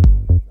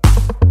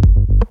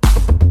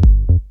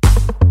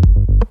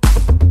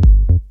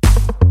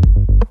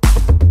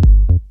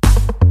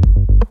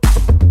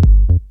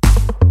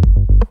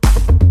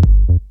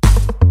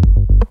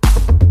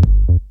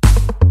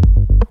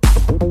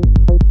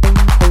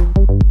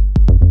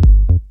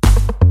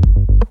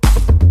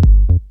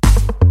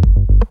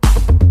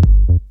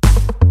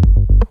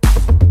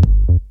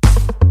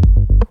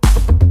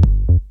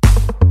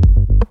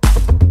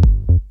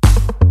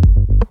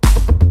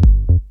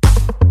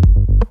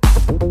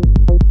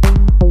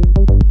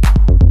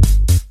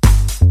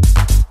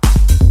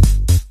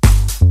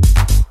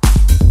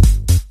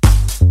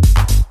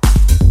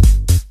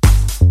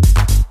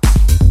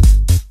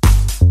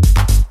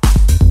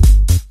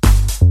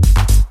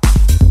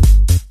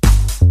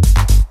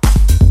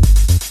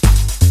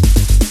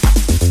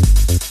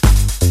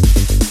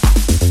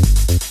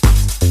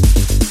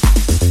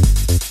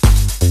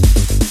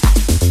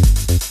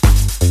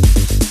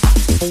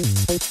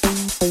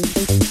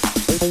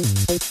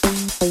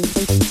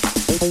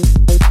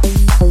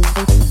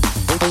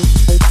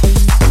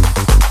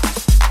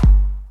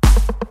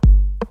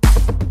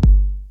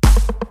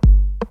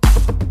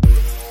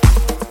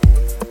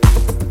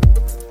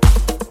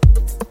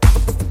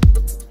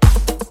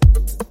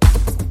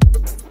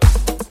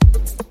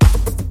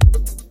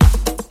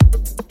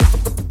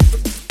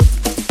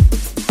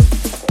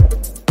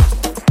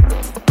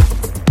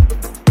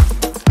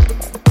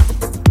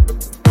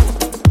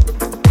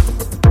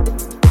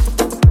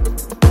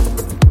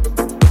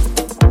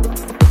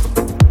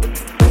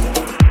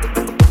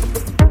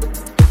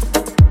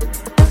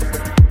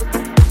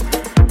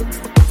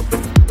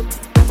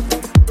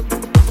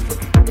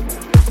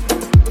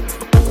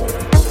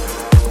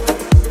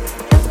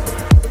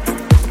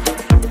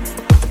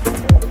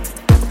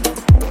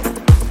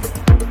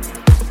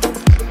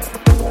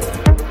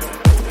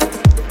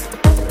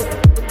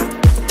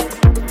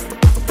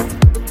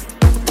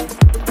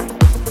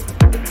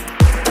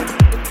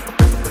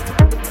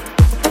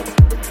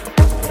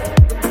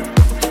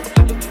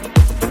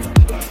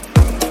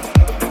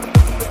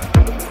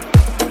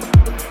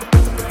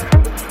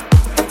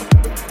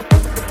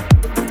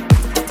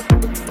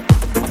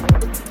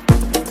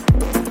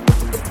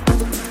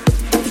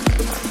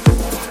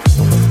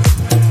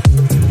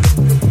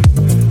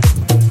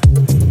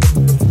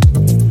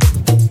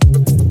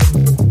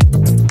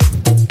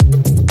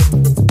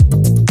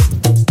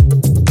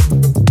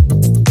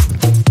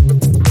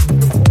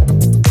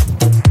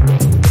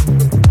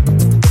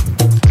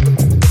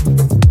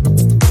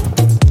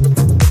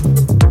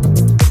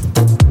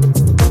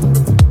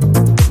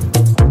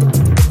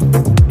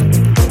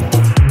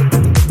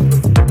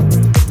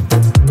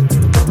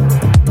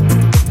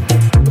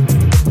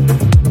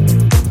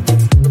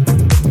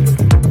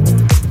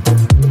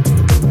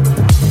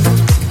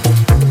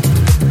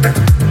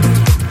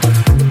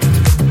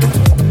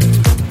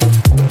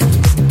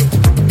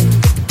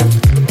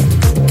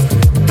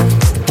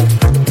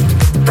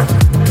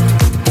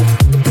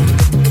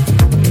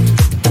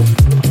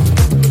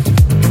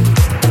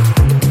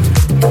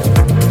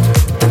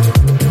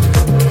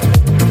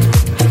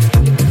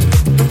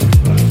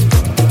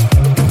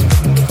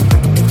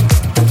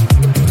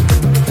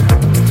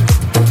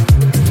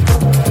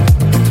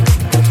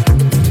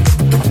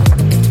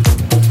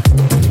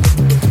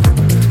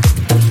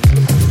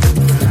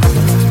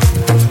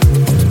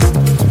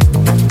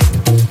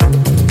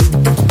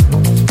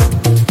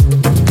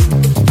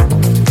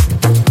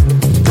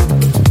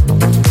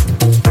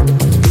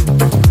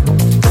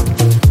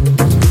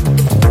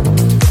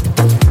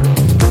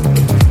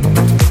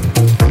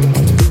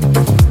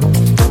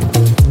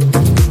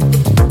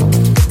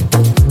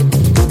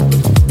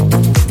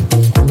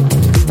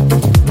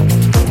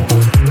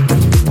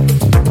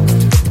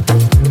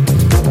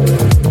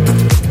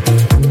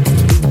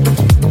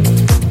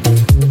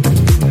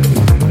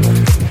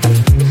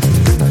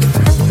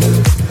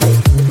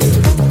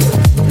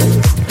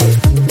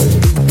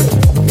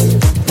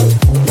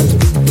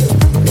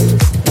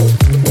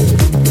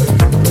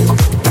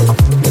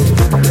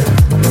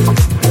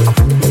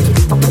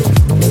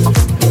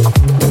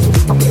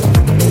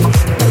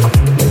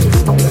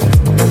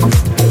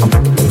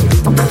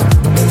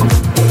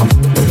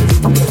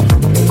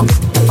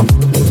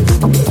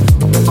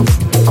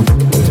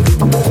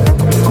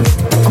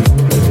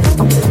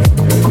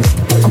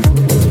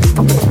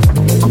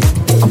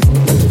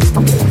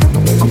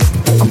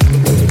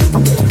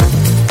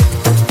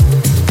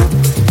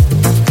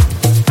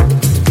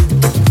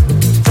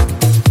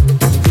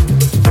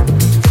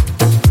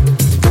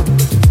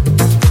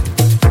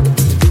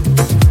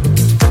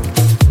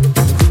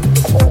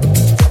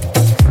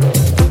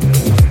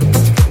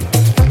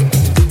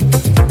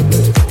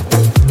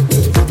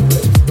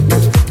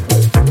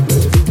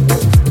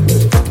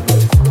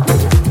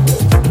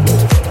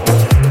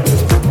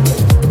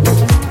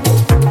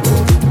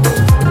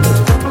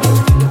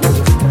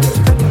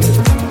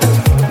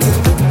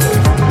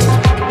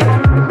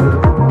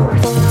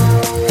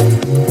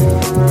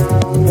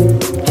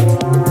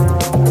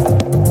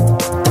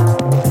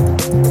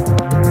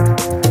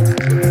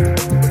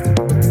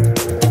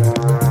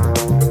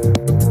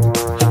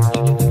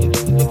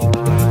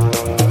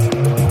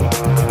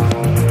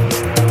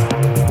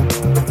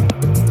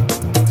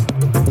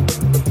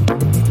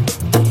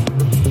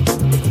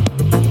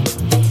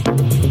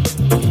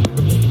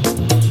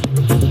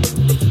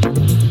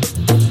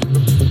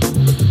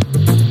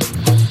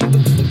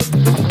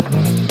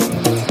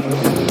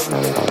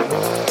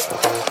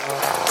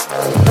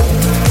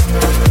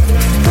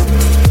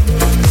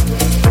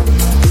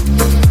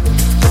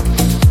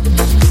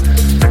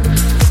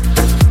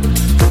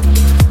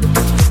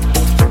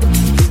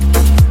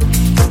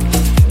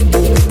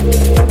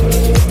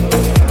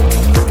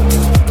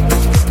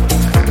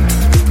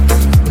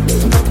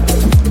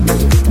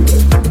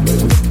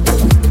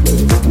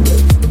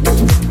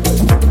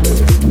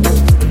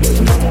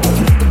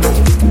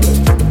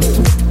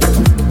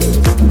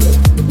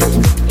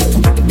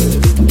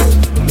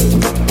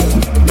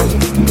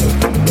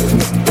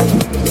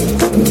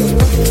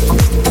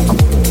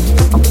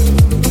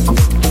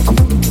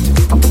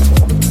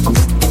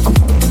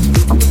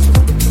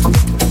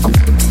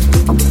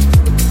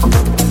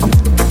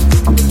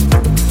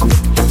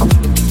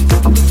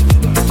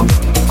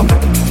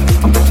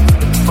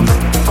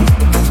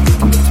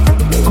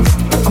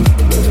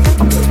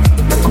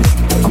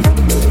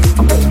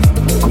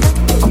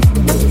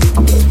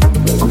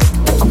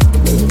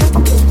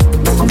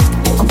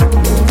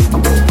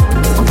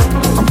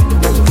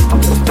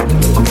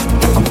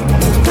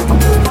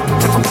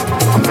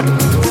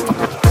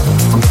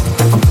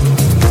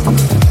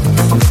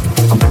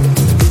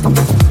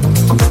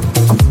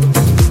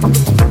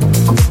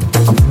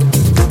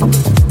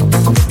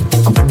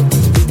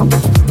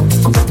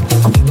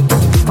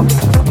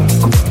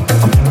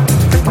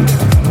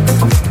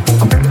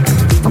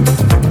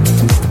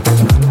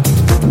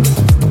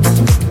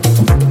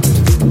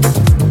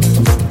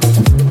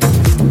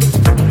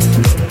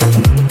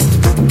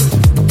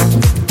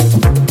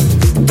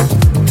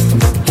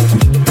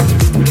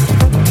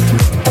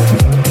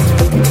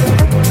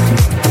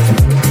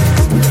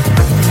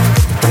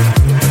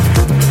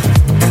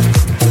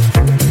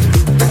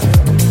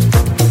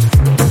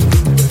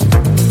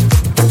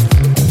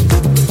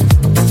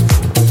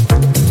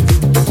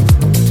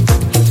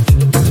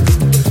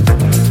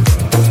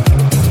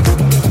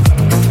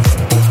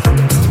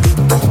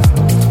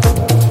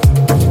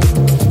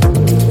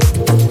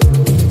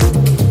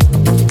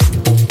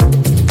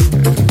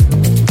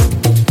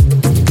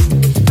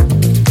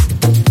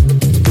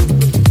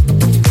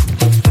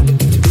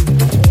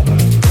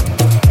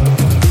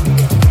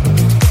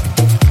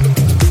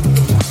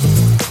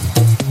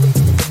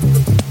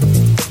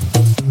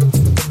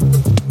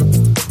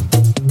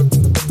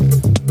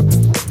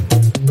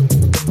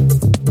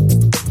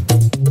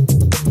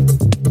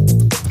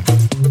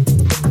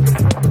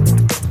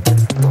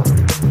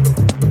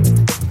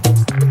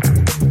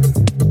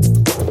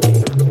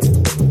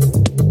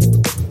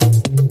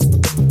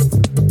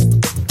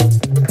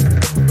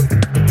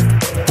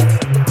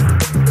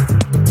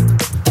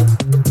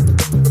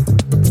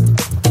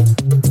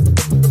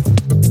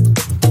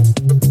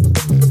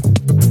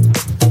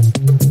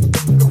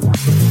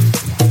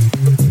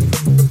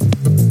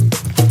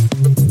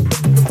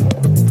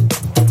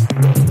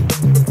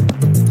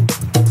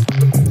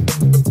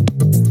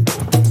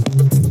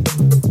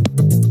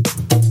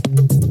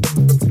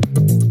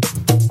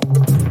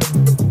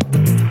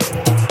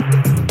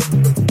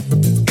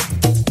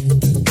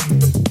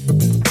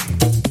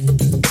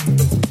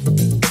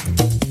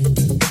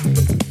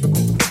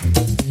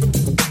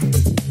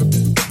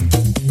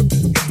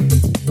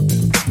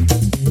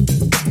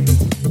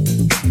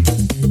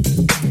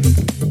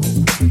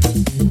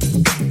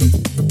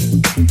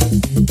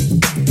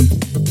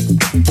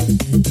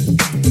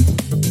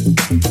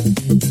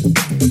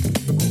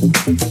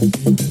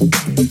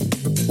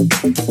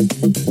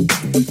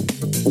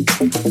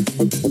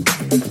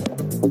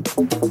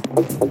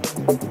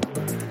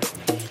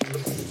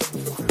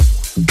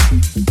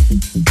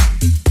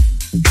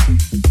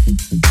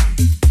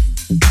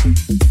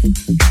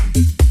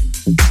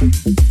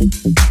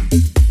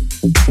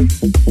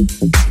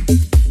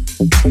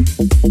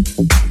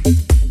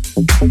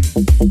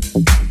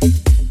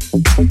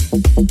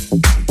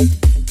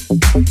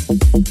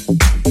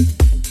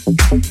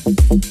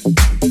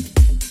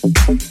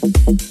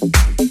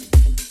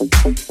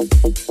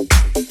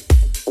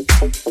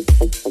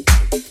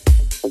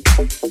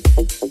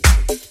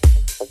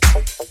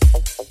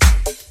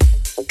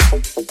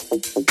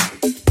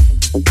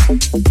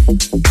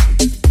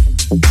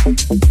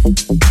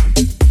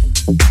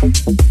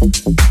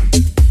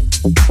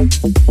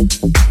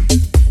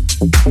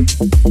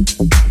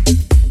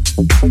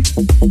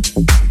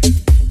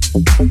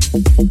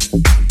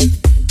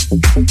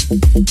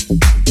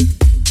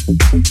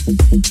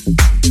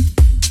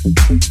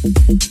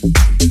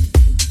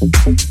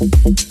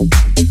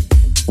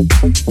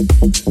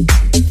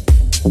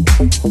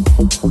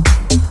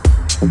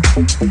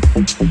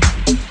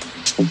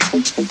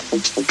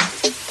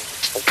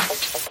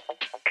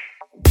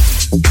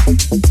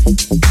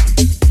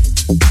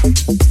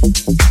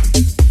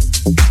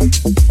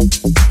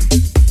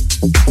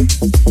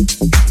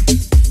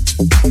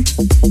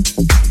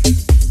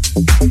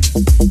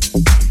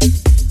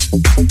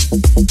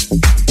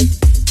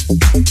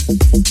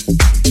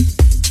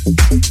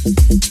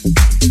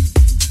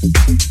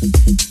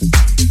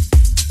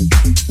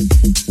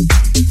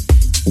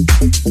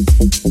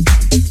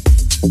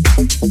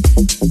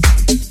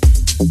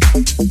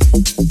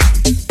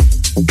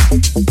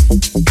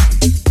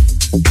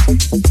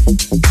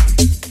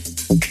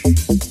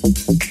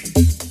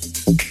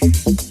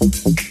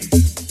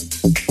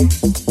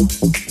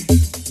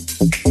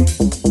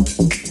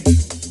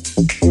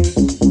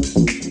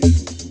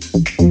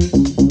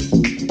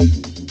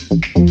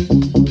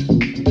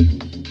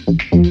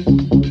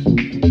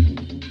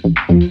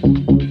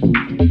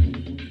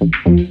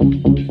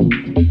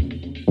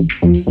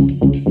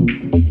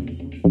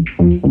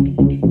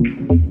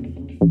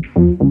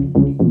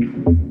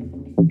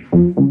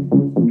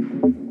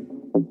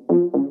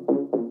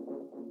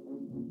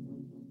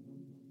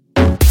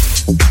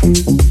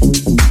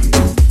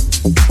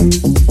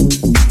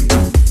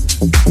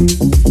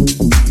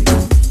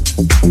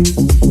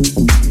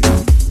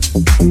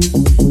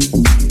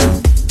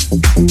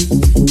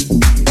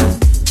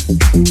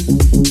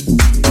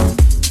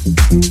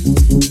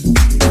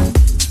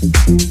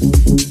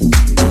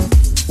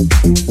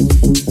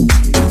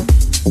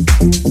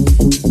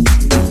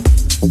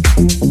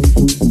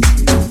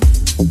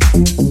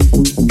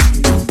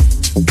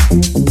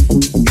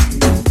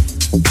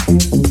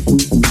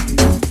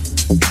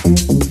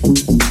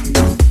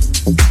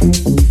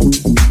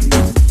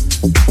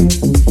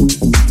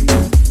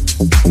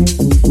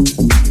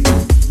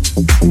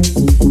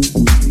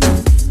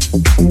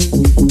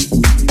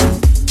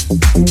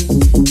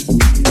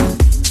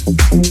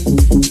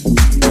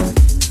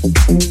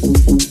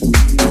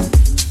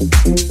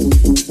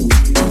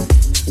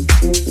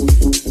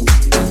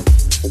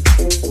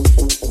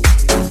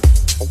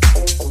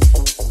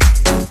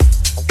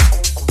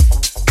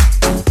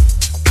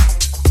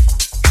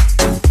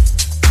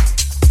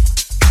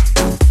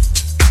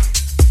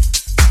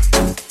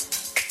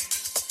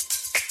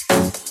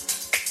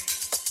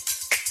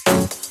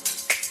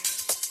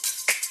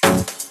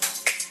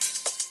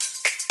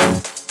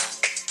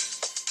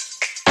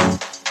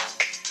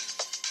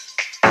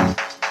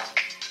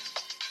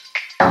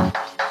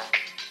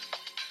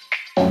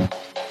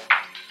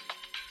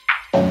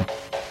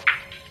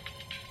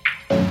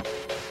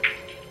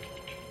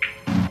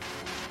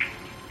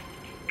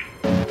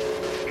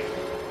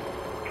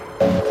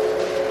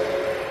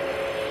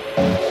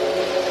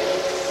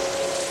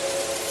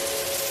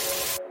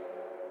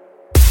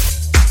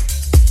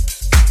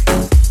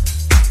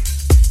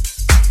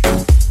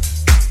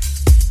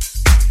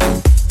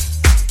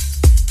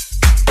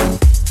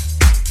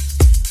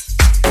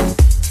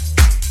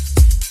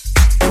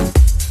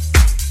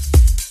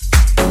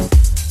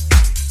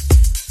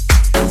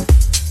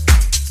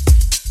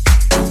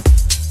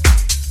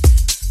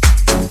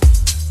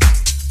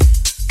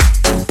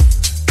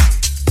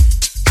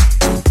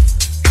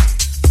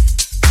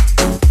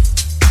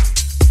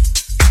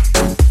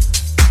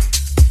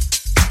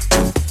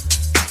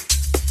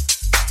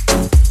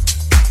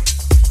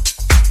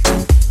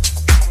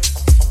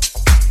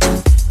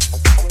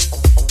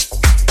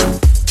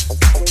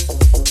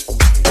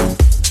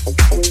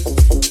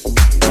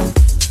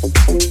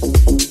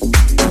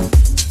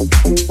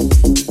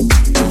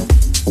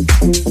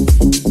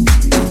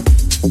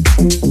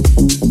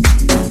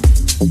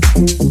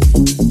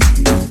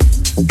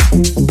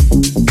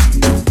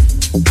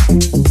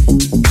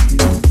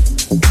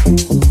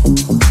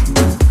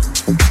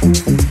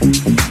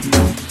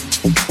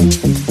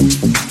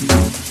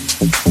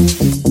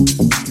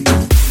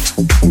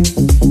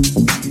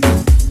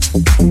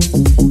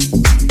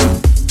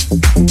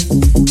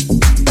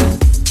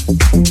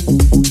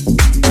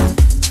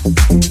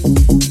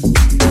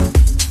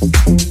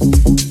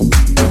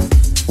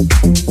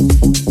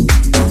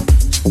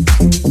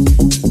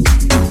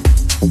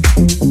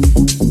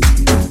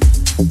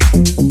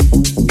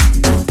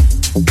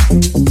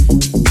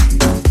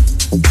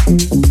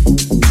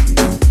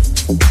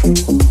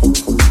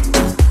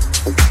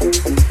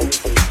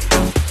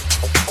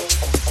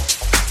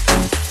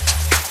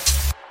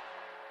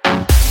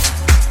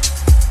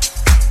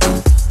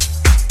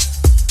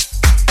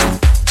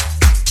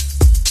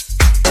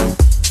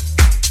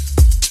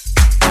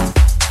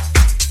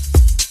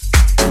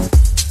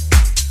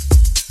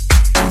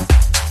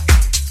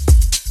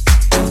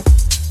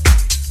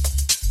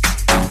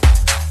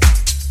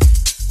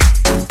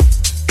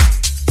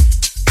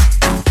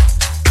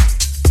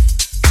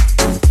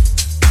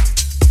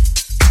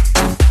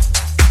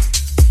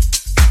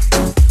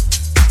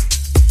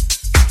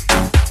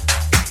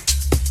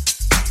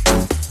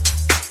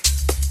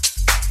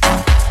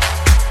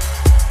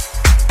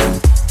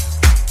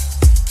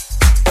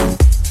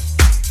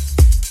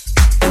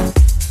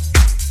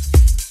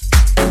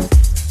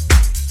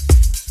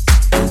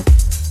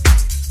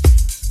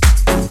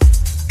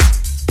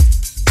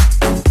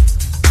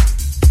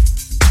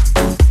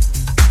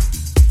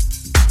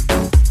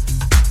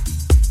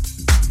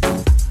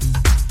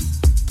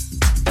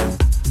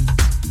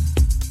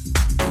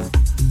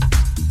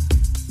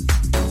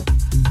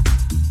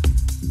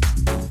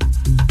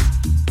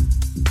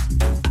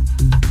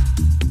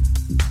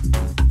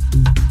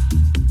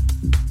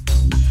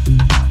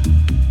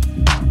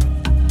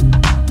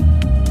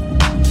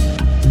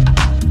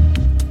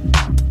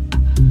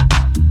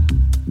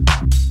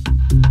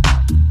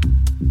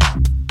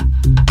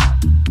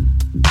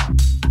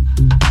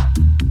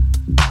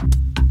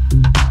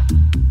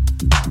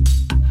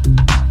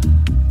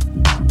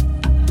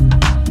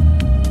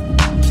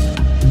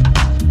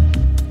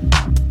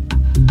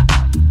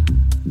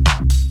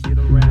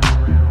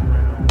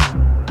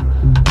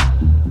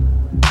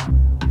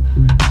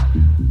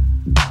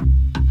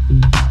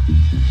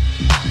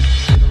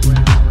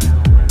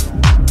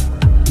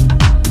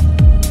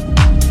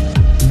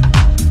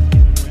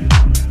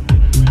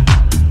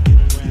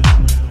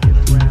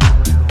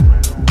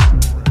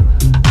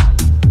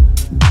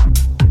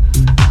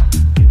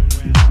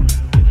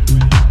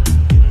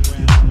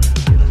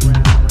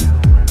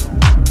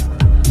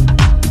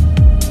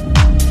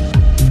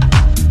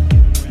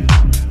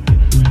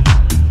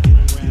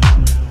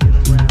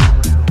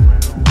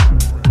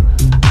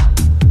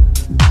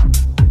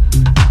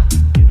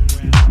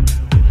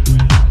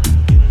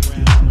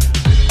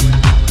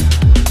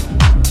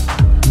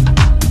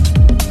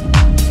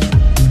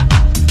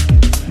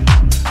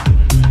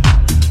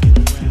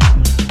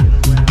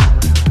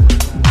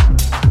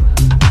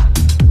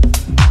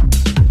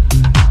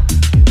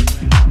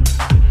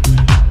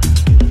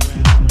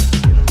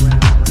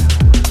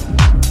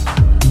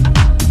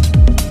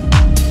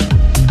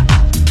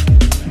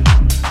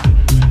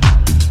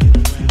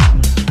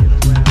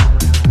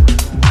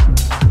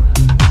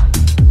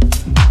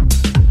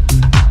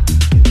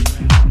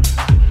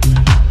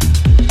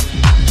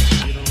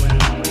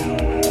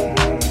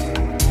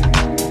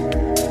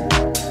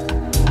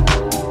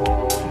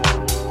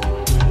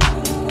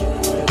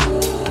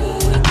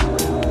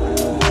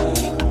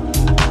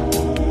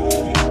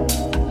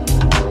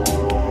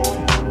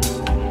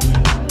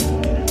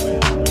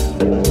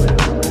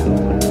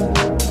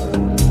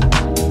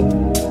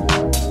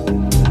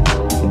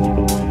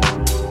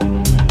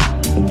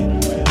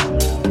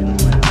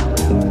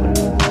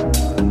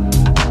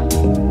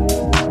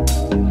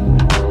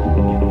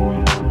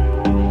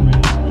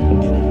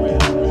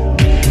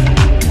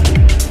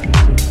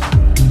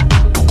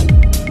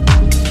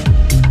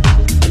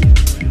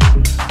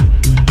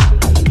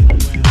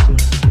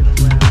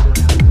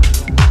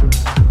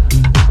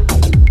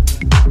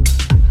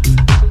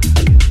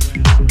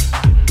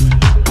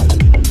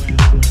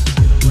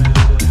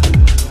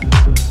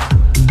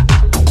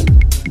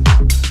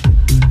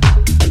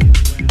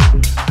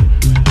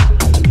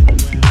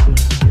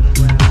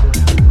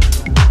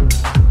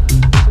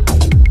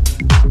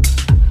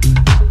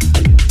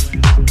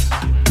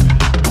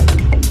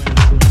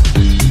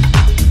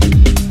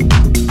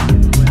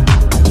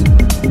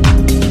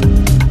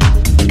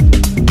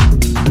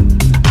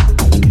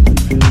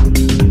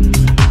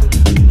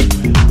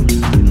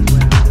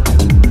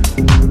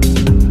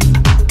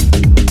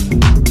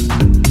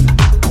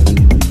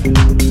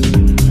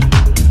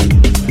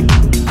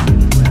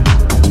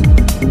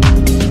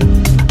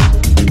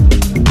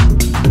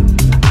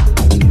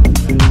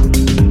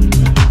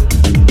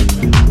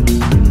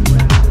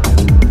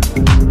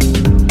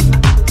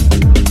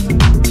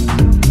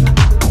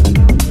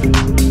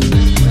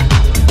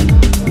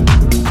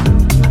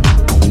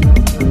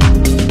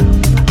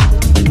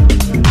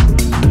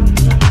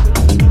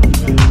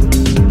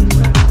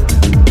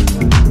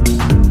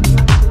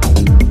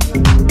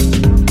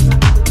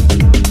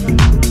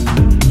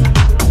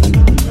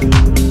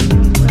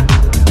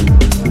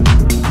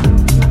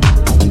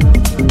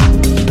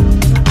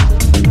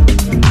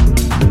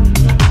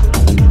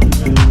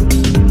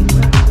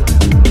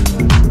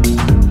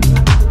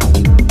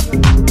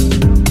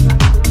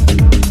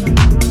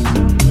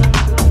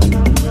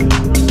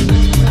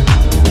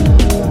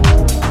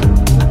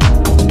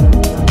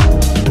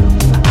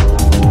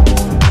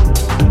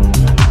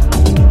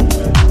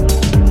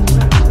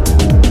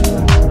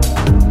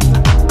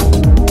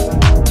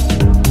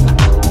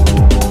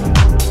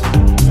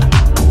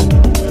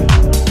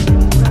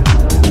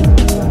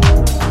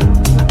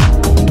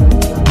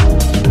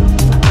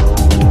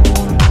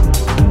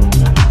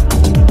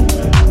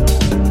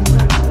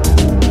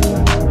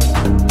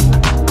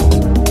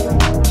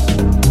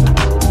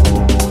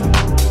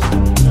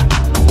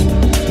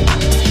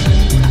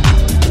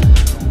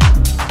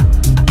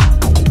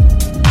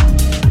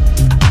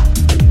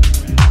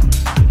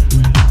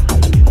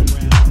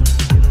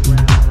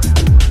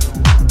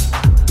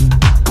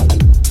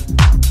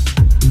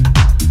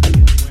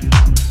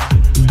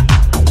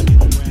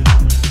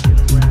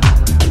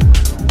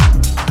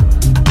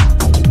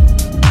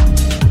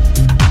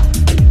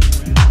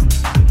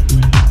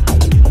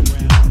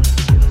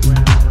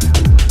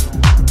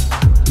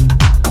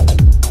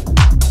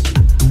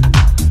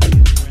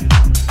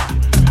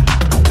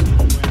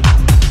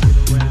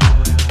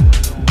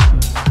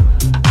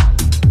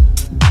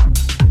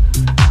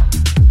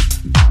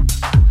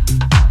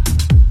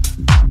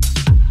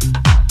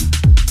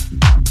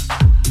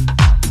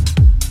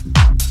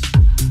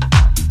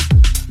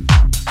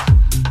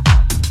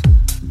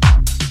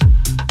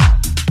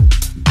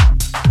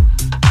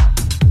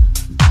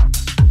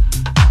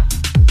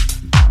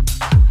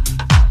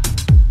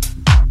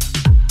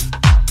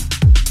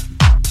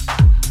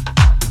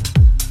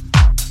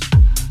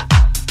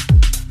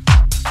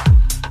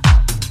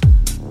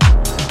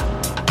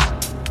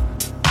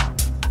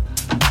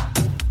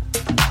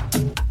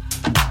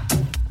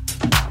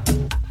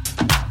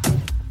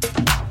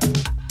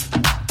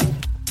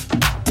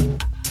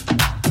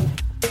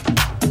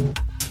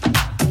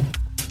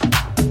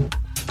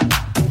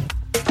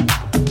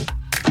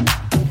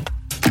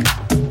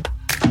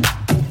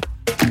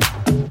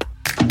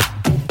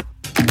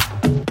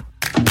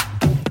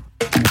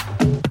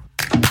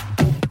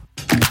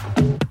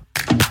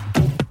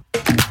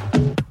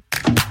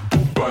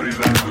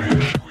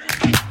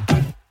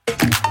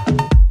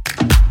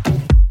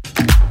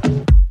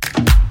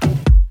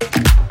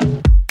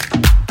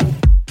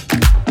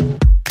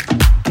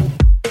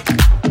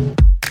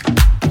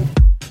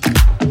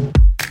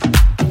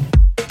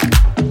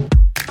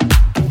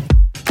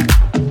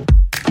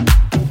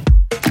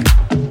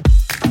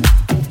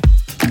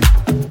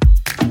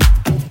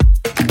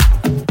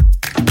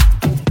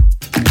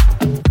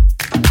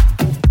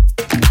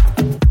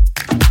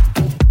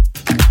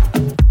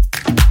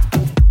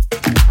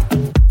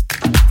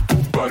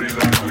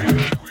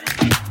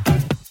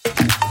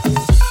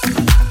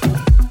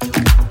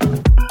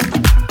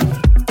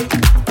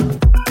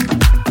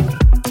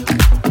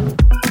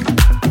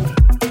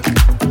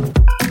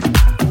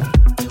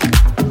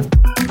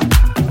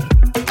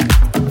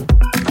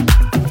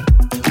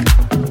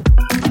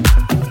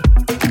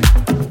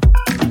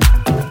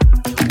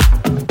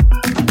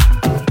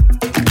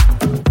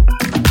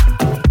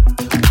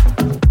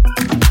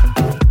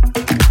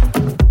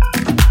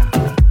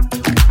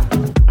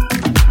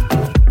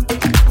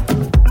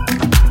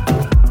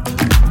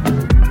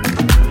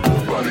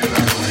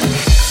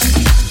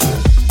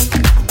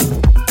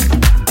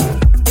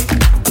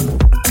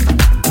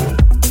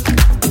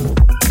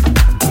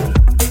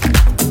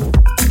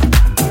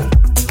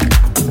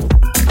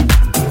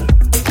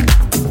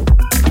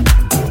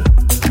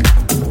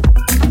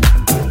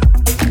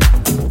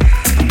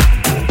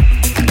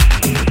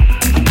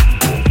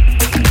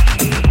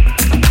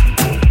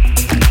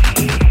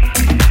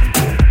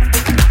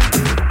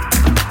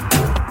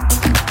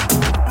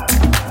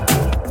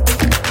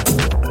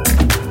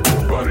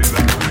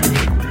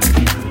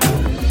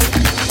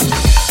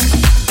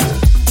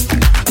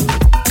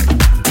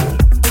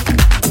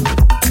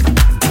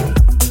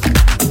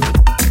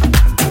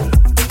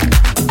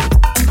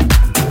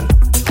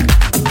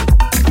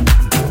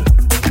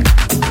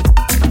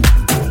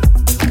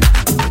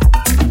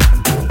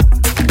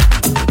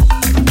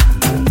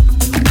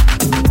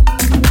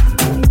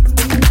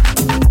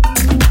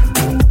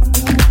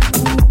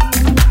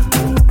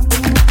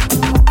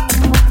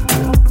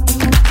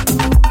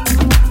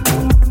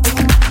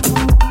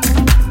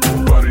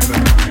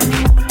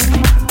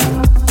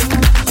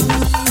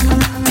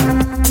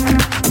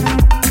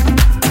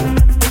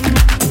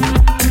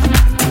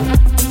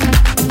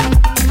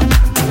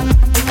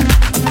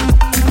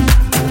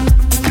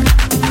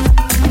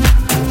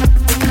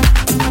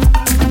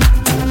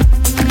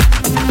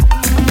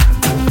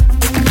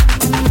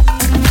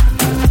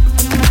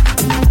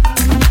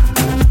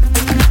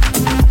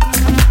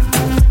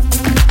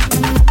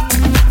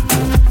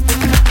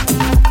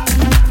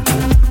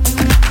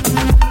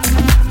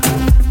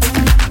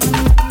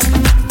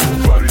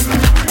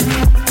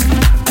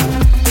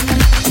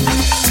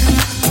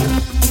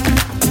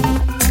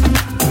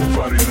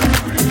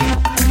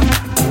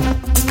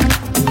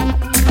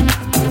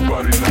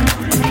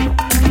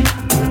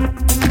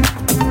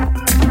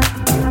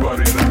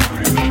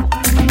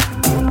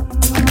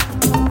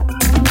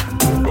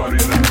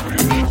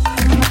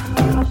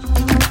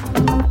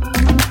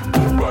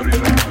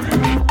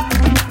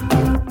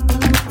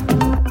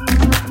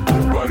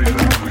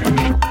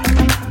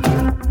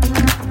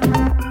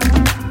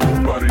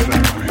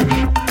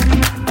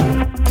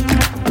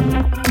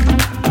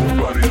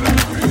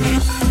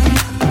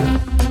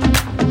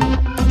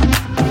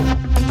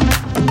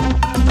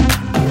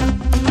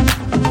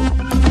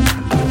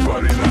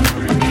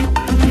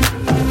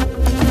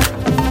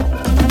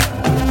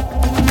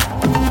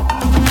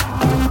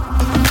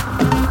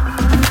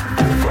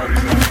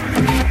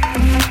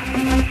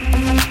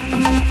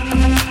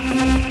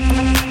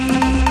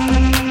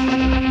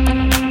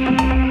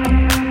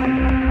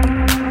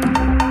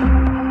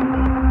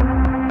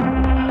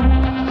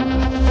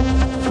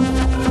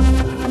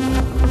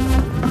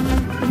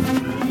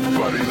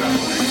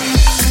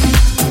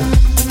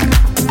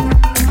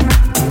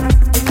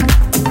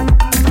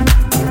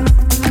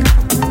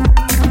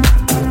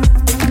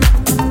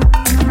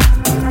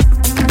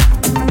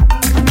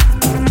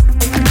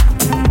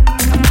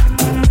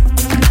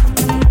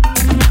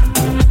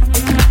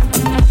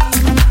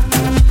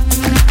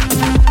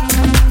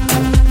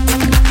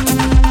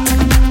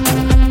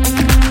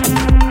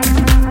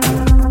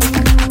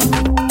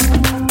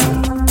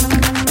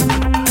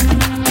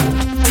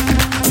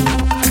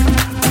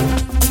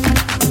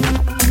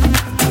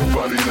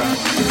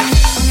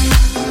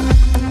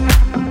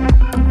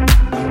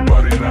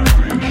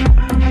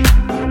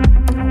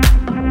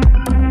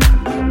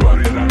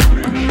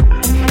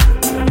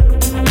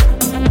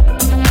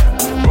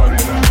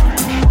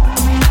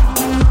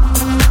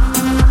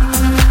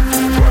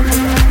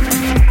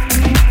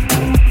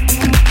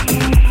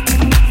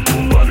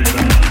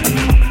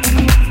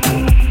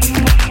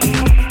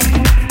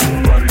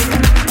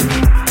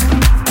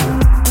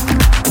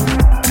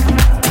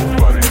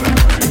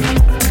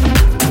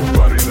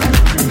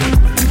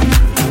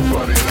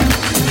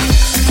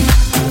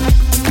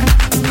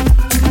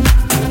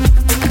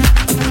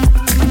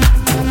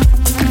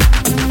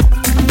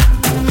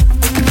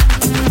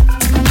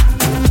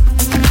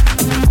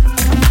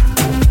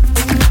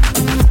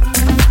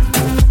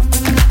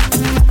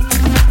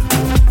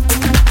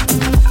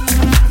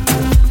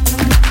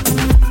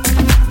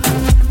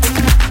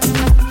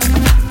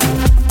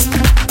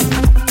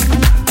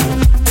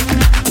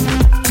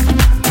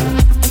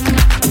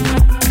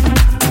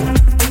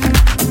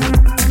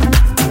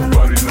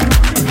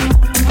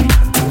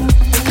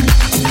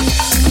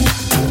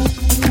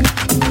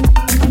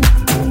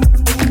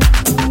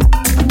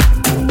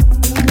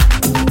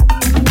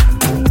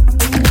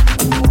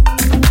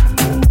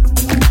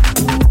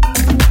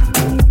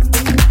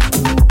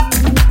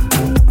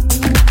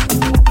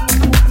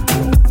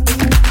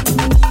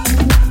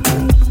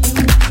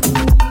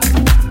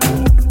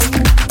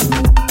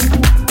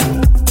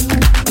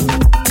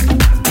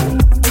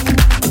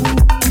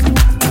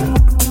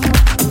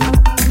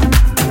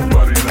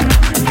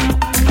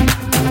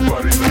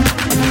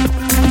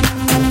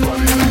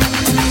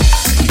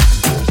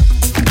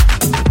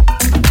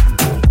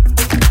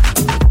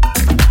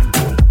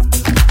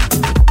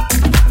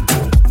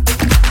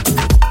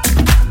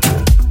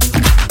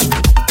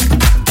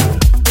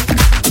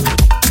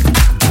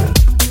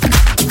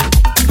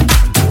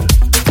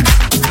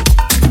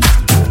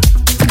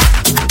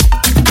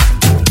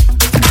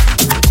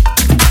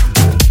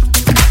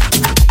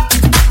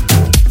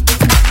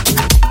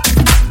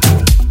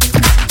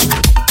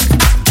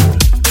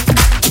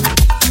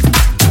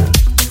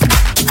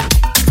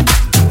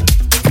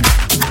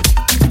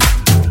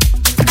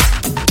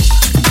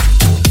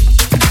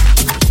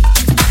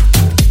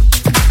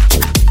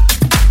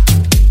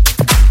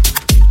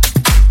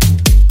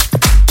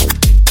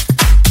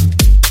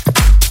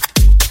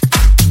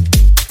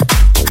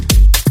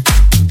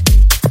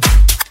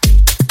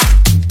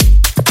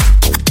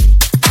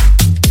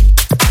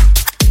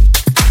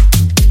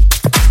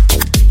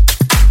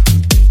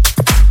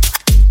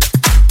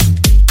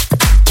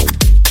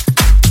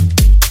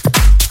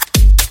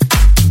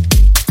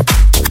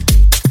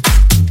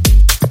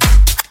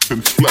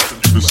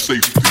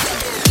 safety.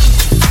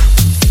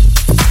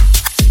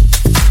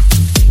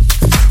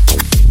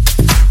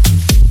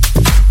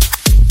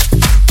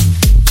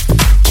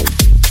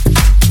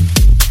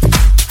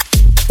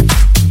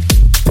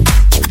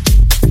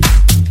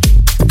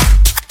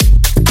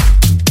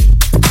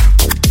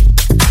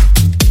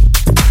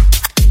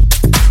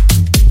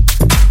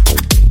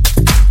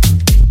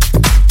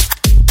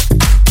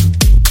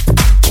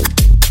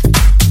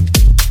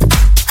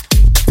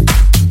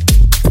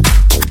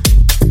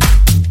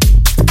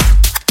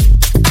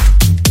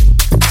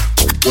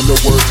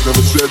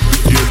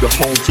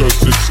 Home to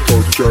its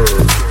culture.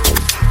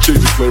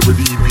 Shades of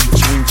clarity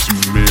between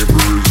two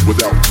mirrors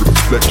without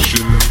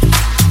reflection.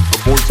 A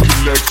voice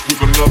connects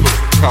with another,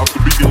 how to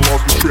be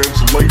lost in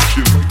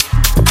translation.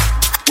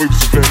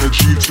 Waves of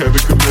energy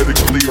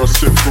telekinetically are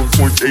sent from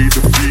point A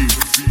to B.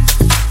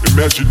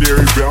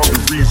 Imaginary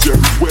boundaries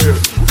everywhere,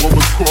 one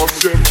must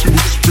cross them to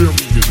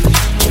experience.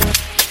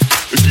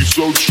 If you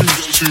so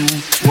choose to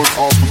run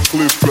off a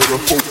cliff, better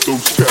hope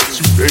those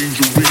tattooed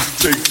angel wings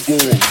take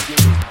form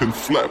and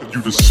flap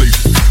you to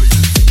safety.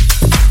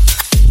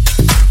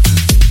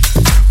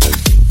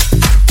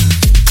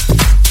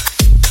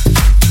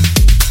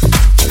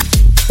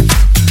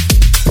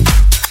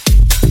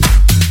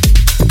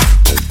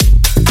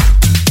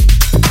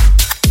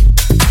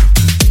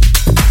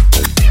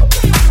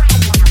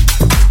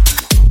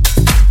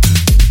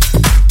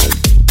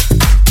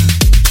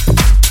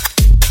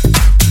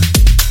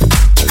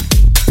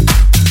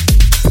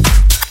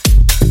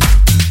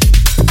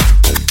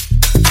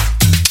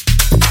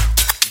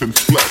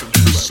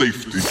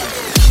 Safety.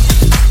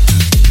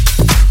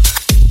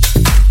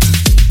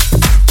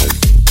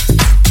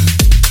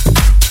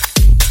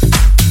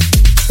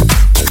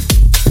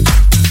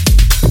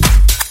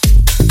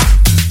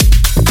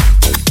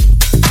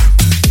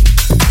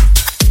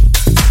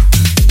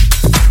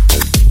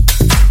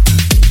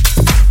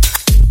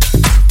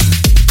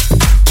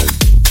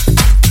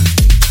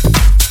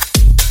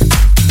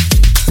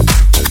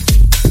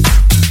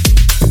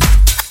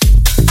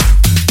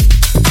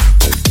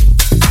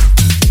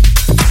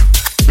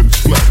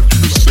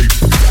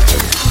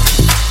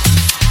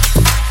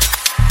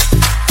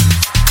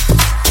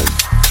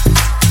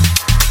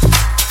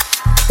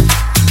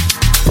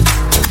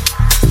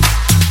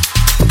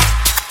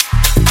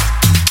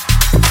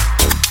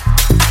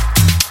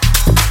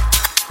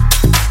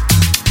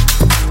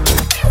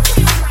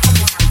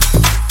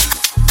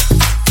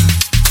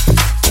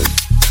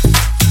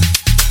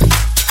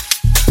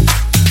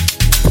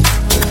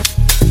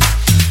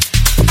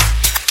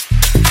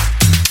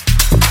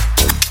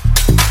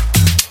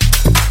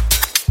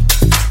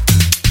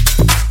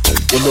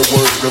 When the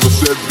words never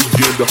said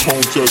begin to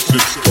home touch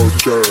its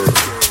culture.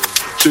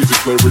 Shades of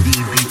clarity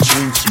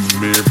between two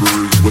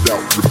mirrors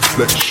without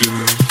reflection.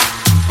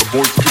 A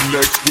voice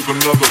connects with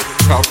another,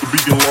 how to be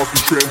lost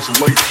in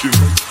translation.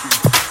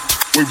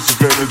 Waves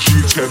of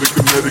energy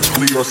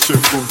telekinetically are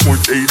sent from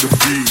point A to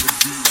B.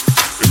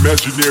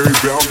 Imaginary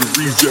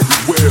boundaries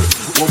everywhere,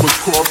 one must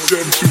cross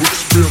them to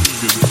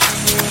experience.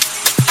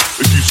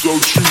 If you so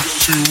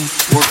choose to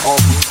run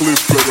off a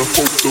cliff, better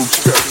hope those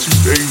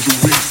tattooed angel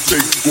wings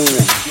take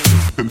form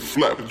and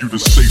flap you to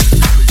safety.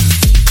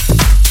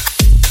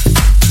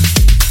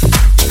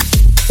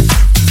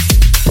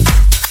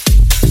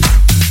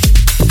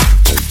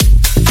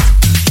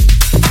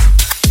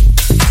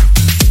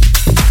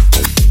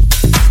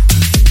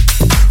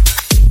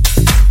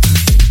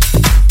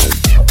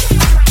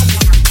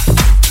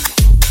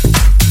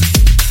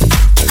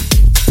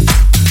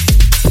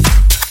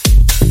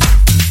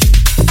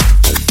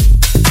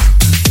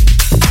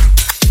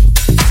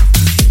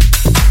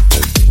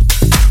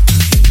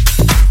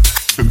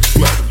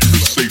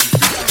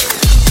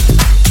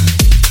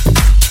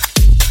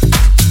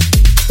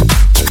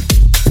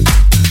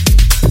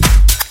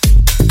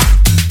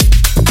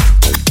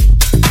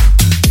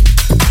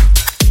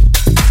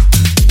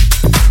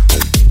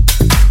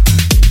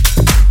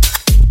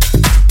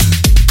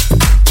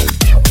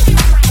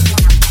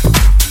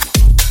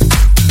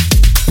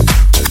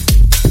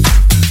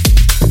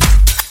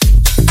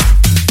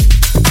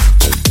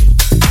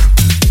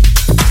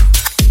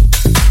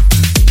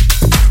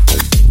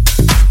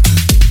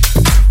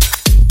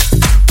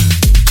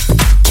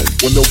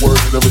 When the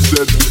words never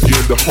said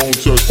begin to home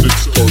touch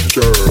its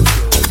culture.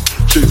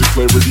 Shades of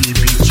clarity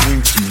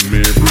between two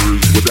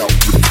mirrors without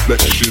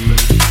reflection.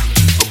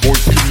 A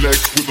voice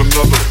connects with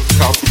another,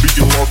 how to be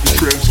lost in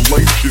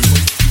translation.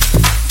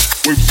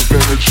 Waves of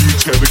energy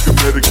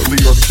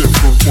telekinetically are sent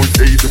from point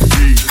A to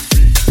B.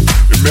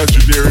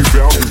 Imaginary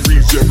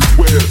boundaries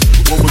everywhere,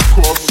 one must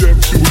cross them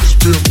to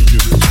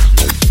experience.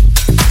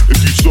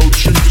 If you so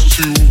choose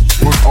to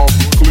run off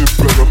a cliff,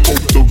 better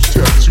hope those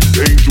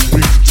tattooed angel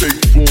wings take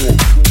form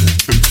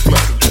and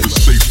flap you to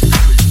safety.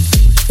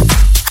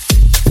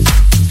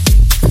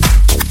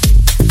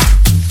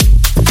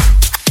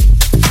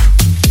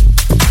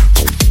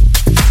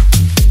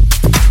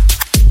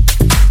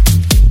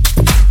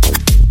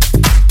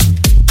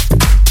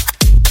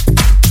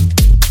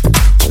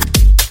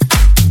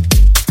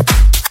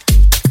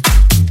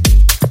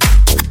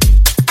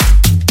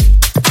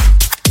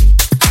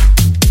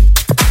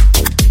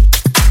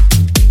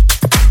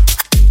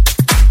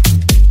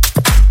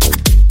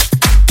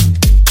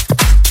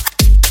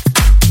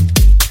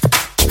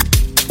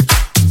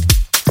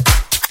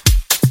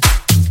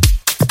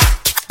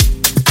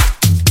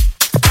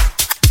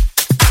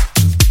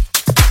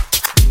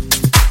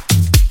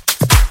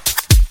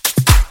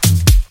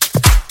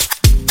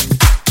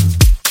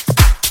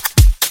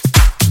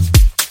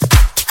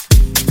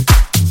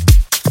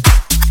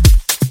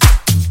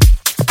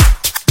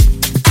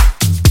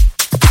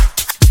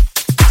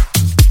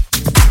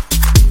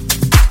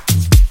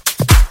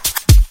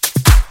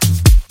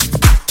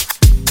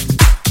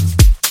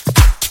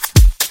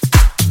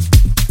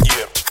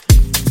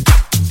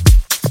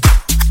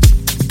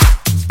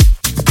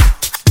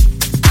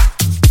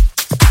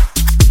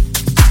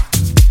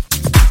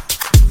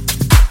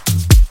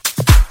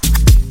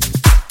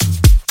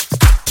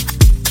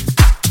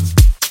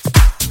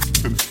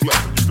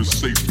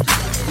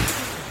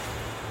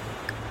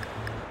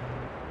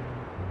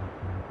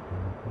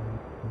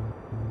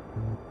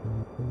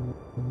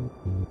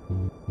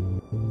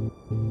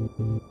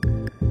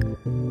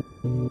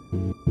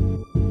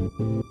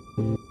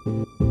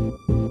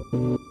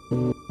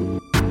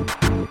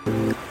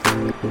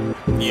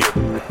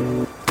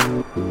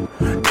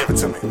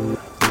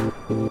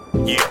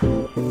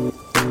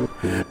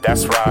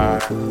 That's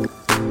right.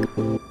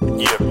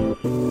 Yeah.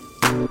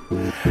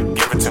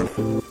 Give it to me.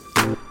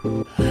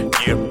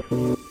 Yeah.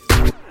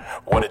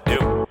 What it do?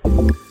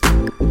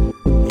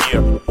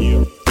 Yeah.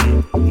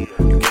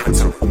 Give it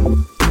to me.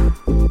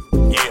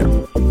 Yeah.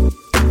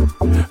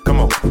 Come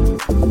on.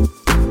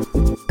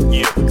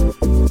 Yeah.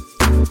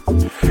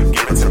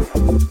 Give it to me.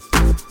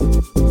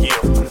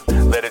 Yeah.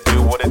 Let it do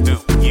what it do.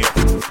 Yeah.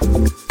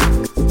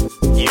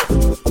 Yeah.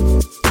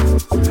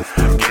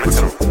 Give it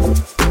to me.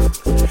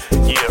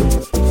 Yeah.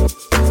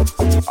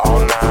 All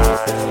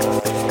night.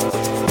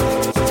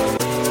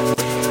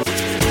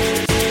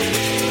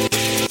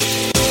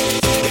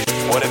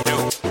 What it do?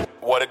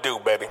 What it do,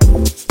 baby?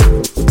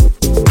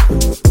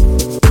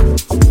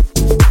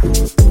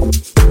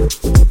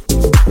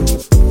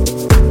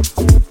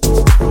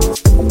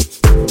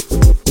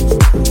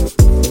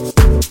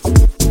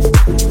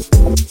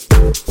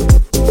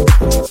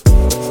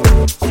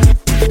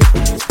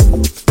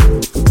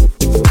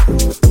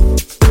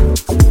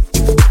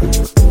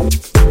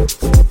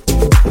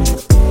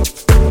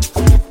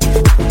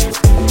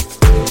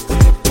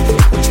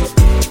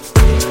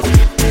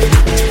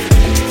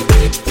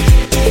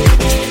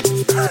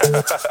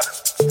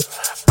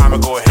 I'ma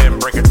go ahead and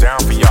break it down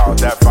for y'all.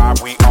 That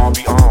vibe we all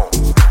be on.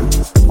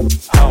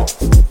 Ho,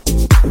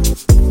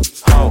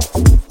 ho.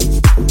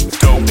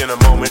 Dope in a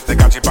moment that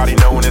got your body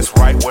knowing it's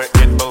right where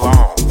it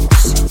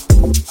belongs.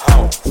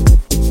 Ho,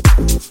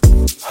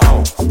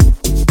 ho.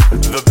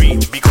 The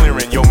beat be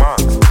clearing your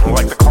mind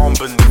like the calm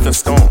beneath the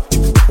storm.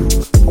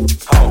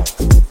 Ho,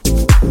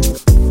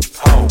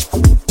 ho.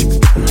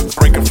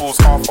 Breaking fools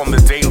off on the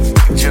daily,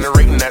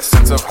 generating that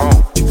sense of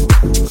home.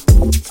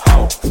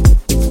 Ho.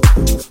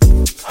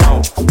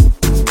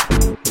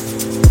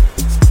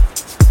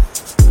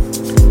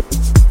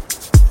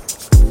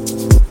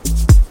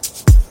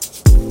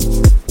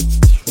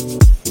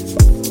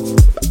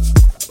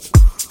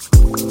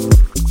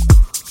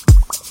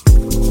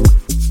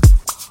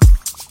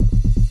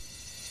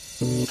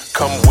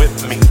 Come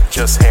with me,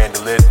 just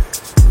handle it.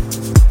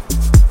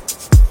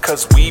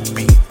 Cause we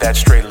be that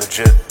straight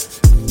legit.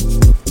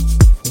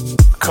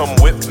 Come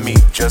with me,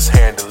 just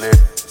handle it.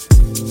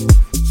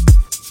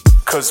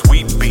 Cause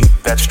we be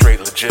that straight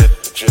legit.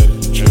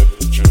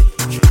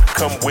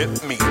 Come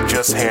with me,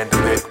 just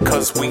handle it.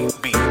 Cause we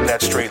be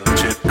that straight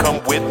legit.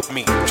 Come with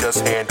me,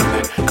 just handle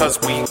it. Cause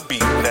we be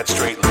that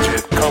straight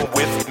legit. Come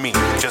with me,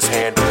 just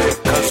handle it.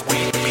 Cause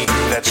we be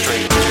that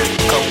straight legit.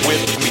 Come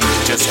with me,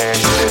 just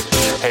handle it.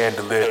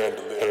 Handle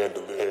it.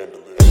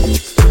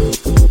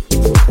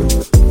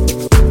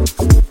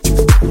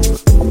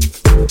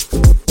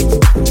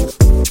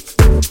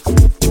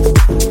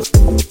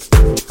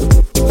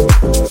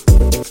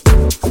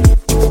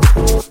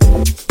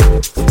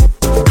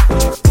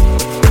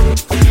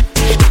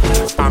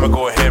 I'ma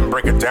go ahead and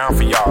break it down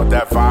for y'all.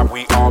 That vibe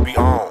we all be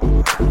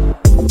on.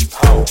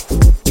 Ho,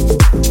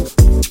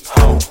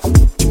 ho.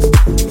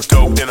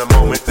 Dope in a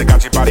moment that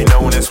got your body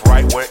knowing it's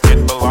right where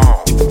it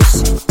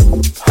belongs.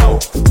 Ho,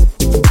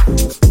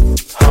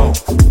 ho.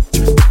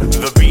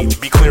 The beat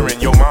be clearing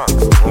your mind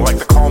like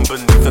the calm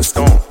beneath the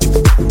storm.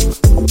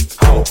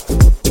 Ho,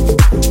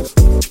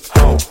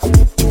 ho.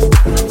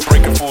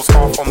 Breaking fools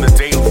off on the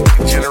daily,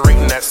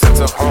 generating that sense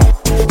of home.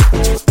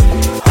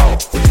 Ho,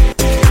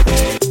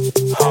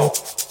 ho.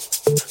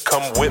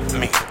 Come with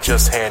me,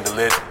 just handle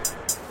it.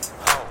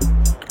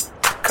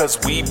 Cause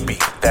we be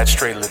that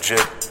straight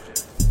legit.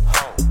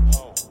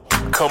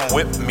 Come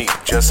with me,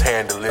 just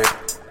handle it.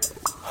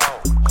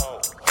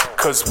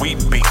 Cause we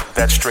be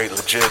that straight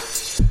legit.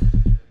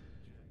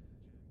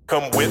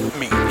 Come with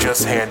me,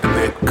 just handle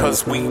it.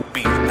 Cause we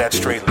be that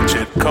straight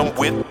legit. Come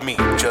with me,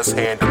 just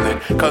handle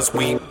it. Cause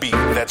we be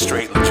that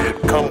straight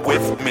legit. Come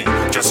with me,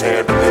 just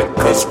handle it.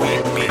 Cause we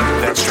be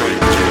that straight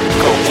legit.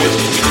 Come with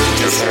me,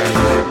 just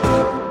handle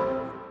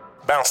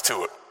it. Bounce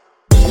to it.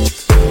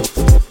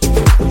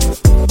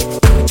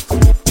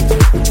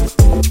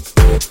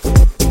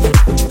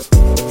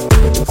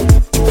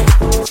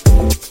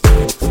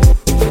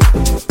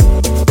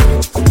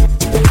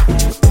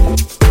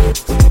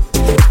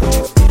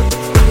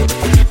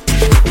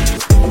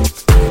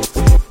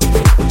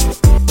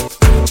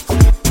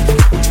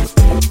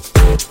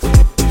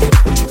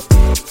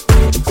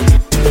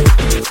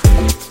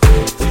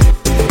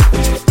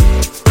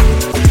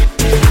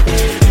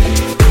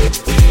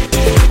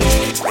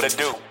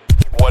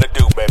 What it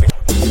do, baby?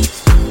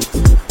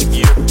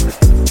 Yeah.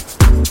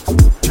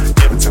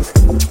 Give it to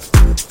me.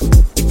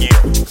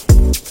 Yeah.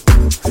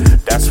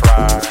 That's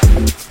right.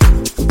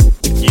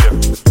 Yeah.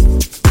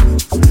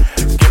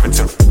 Give it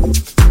to me.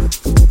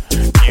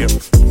 Yeah.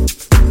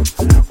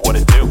 What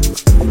it do?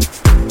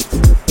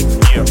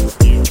 Yeah.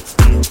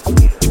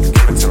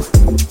 Give it to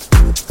me.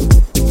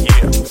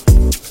 Yeah.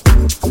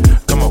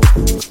 Come on.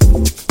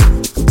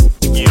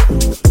 Yeah.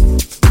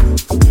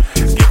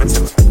 Give it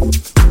to me.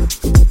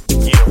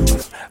 Yeah,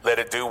 let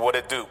it do what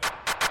it do.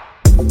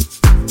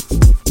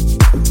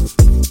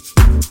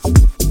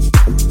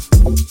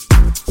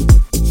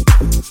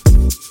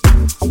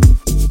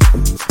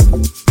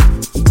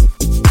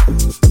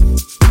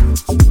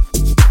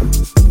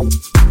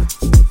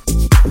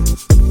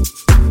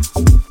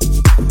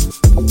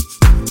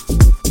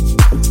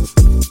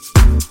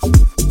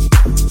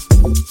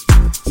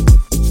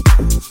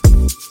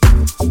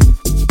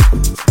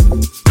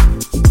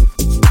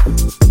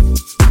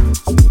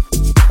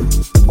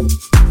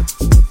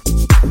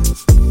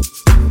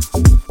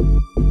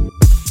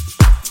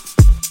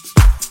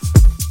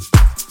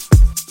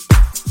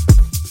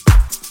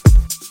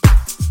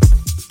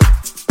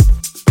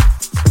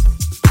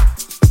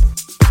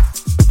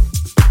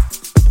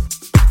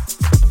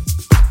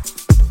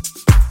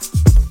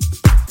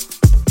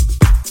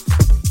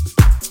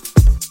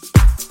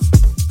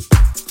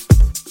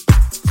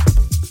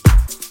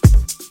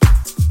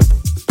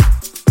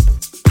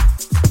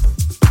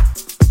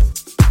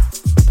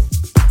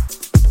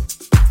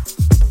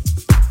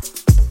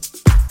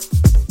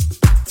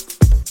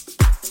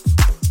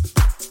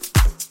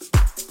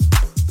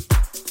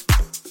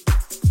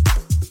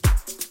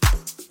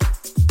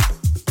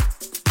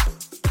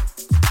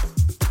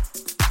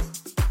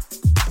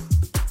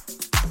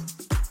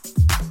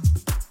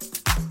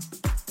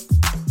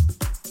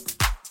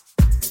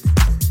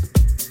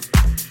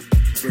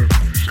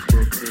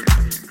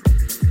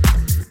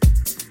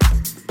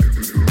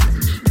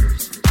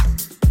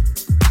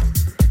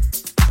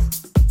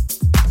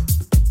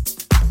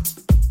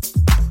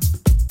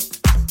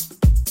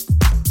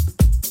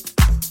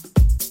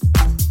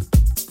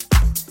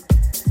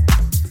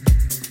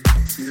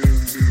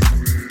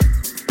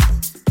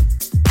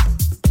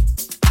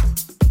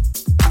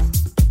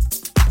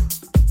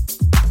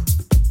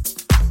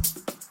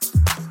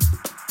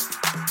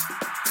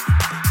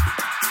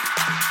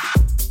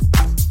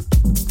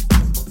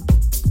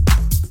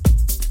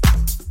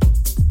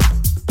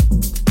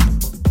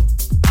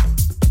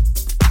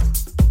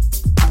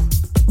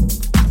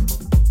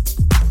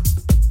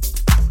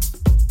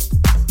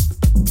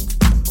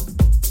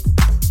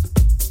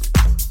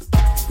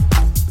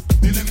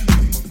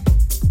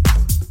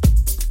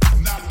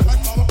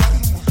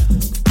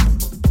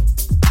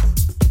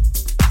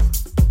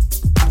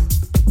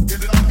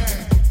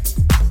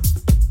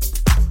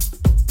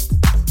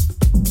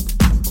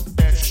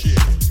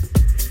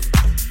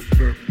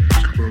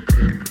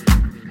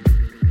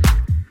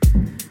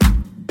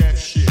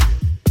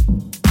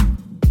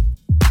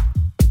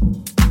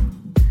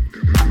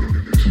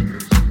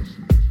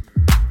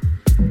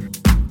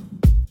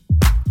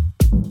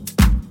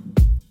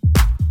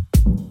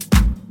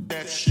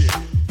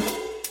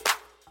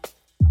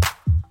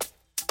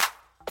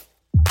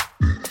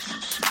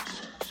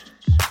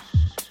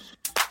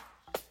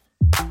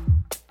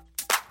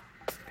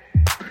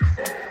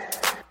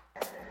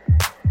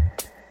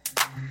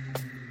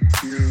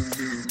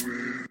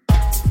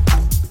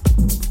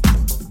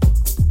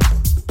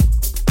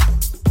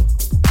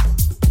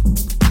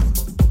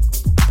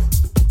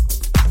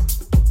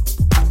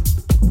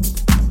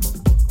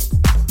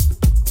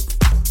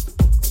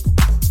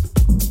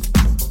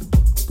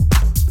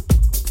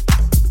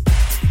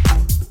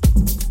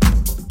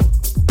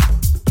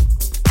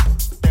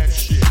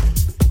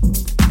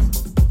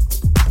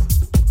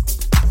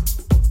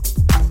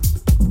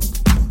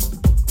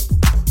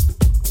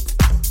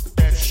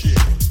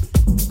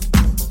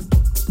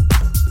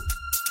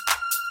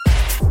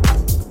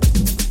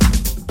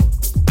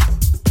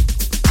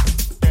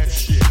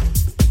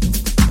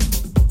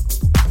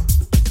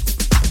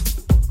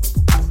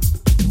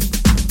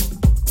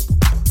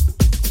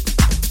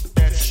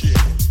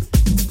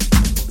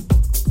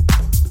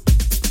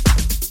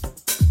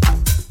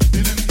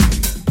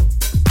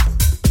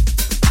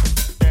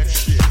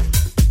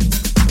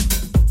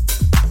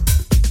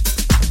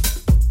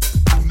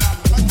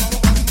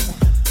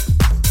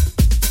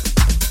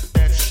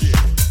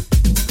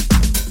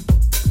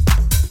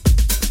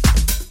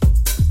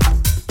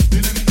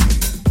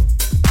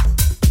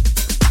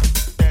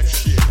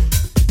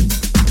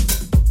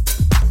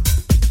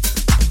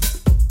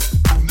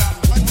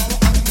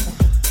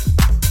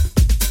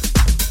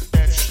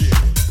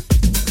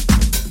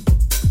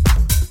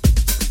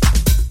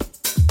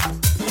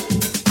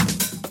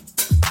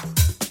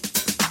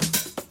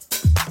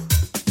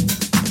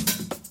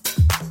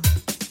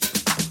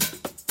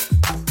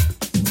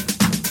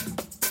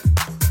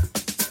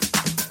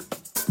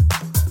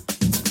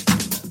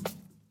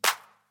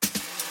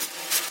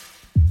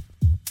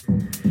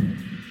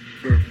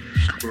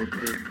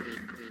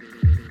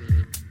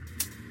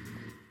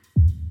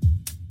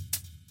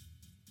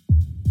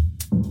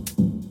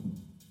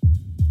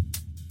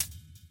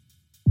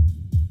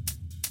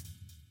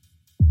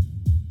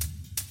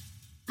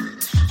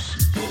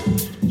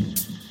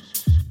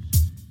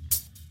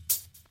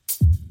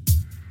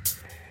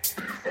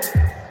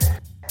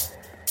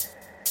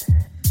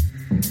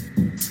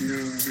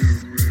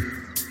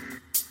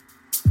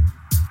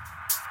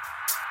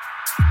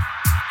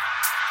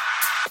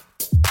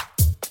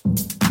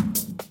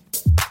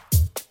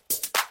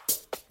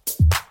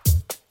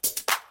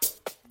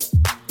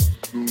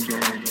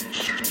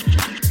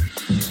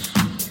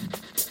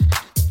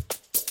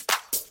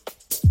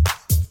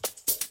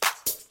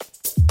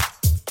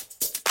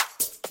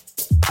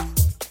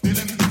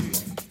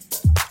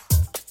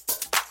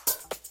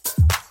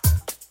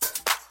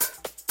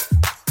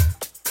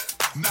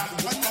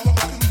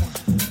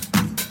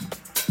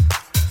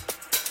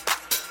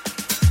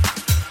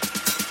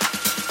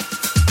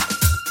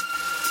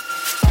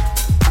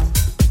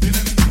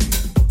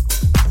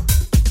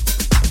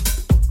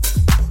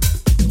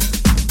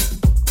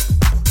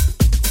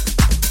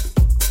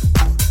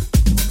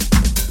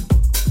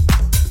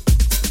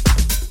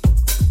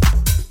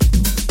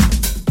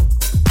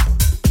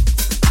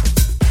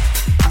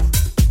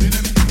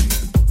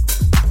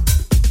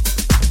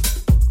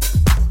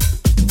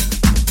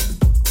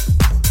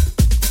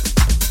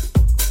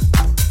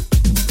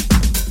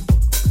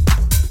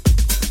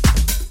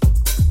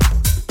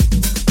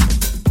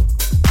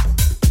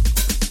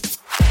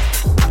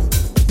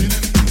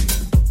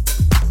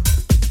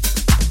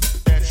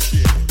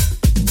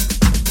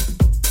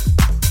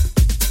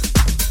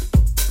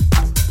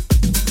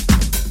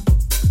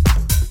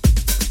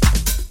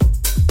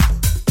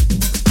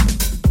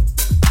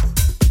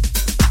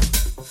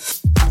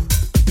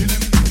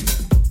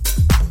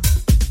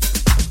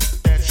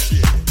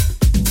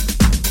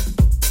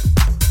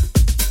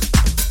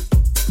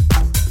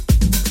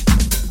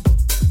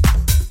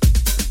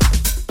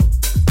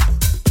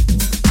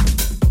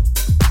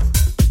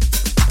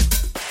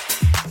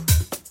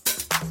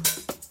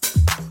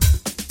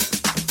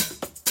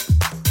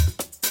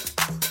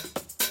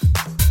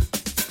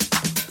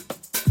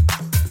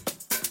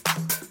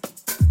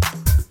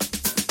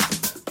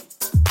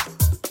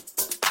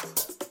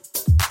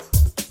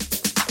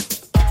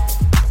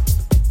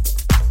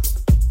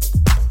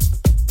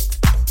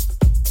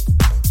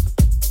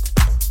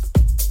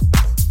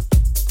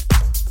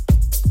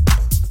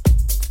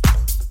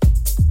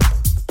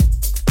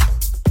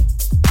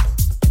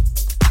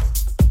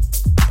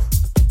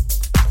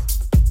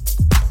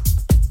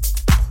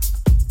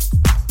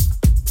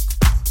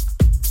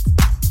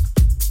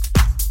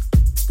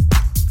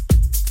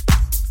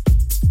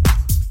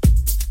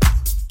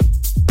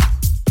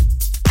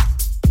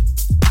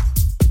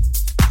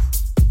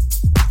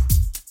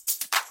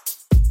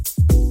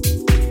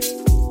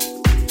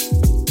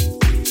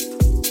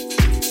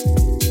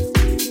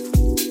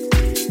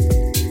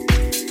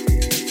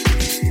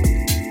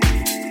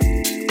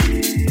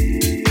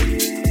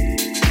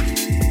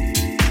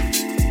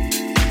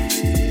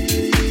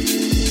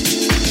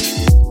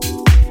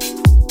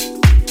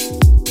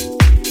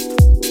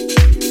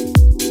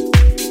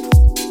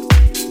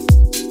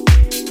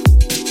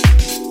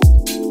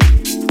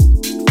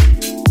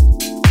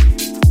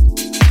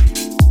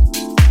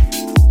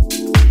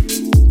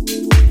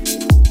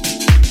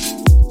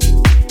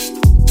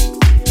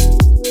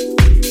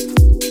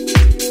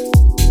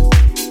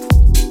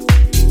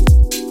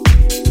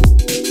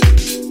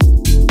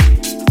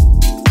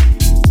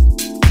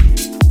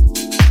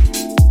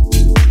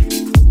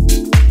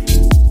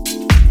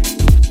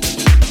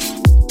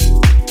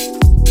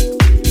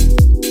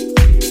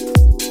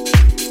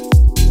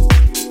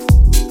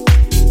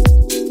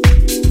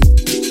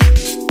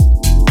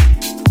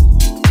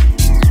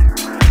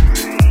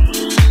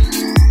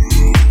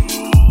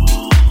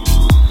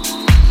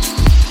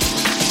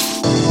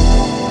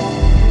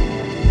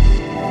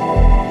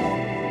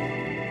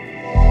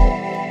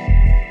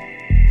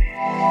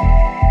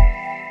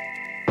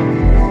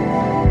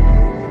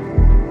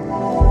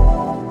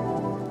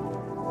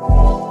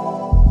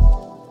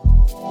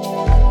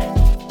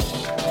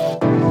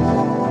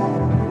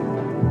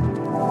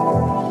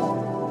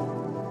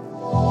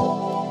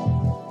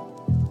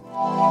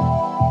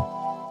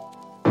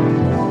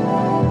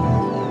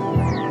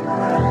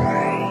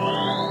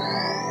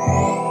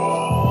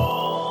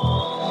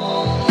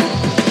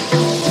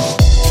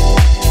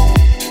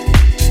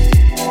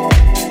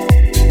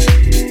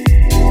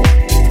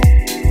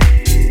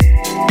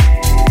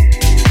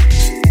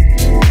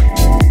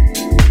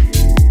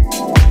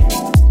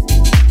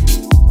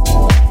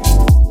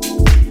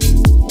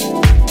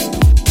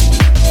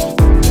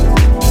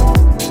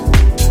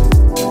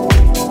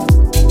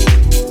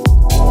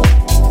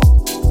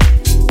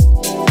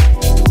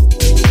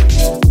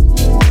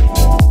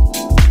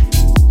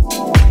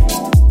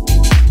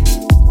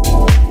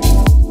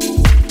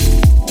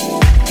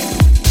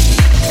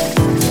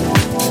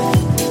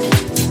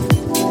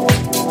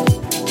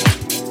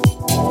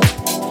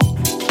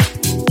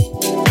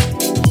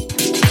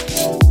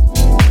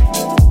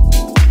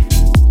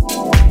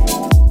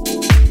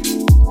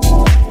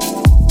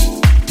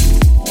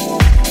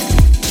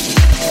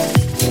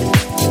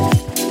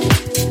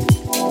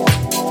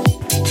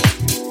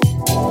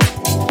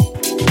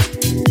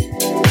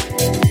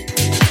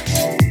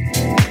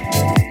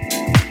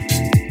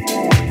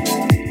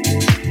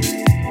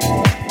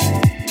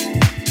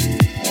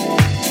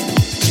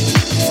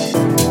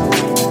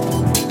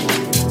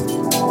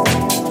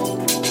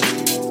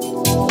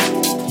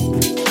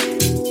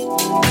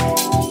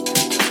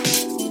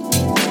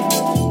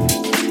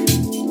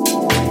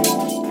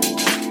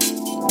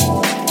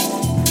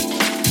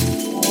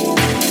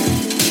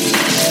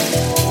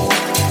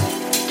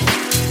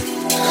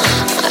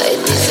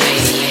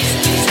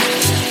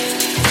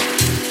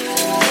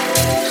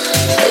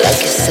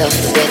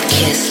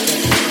 kiss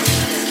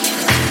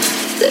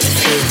that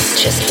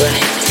feels just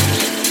right.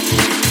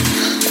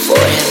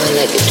 Forever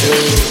like a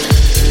dream.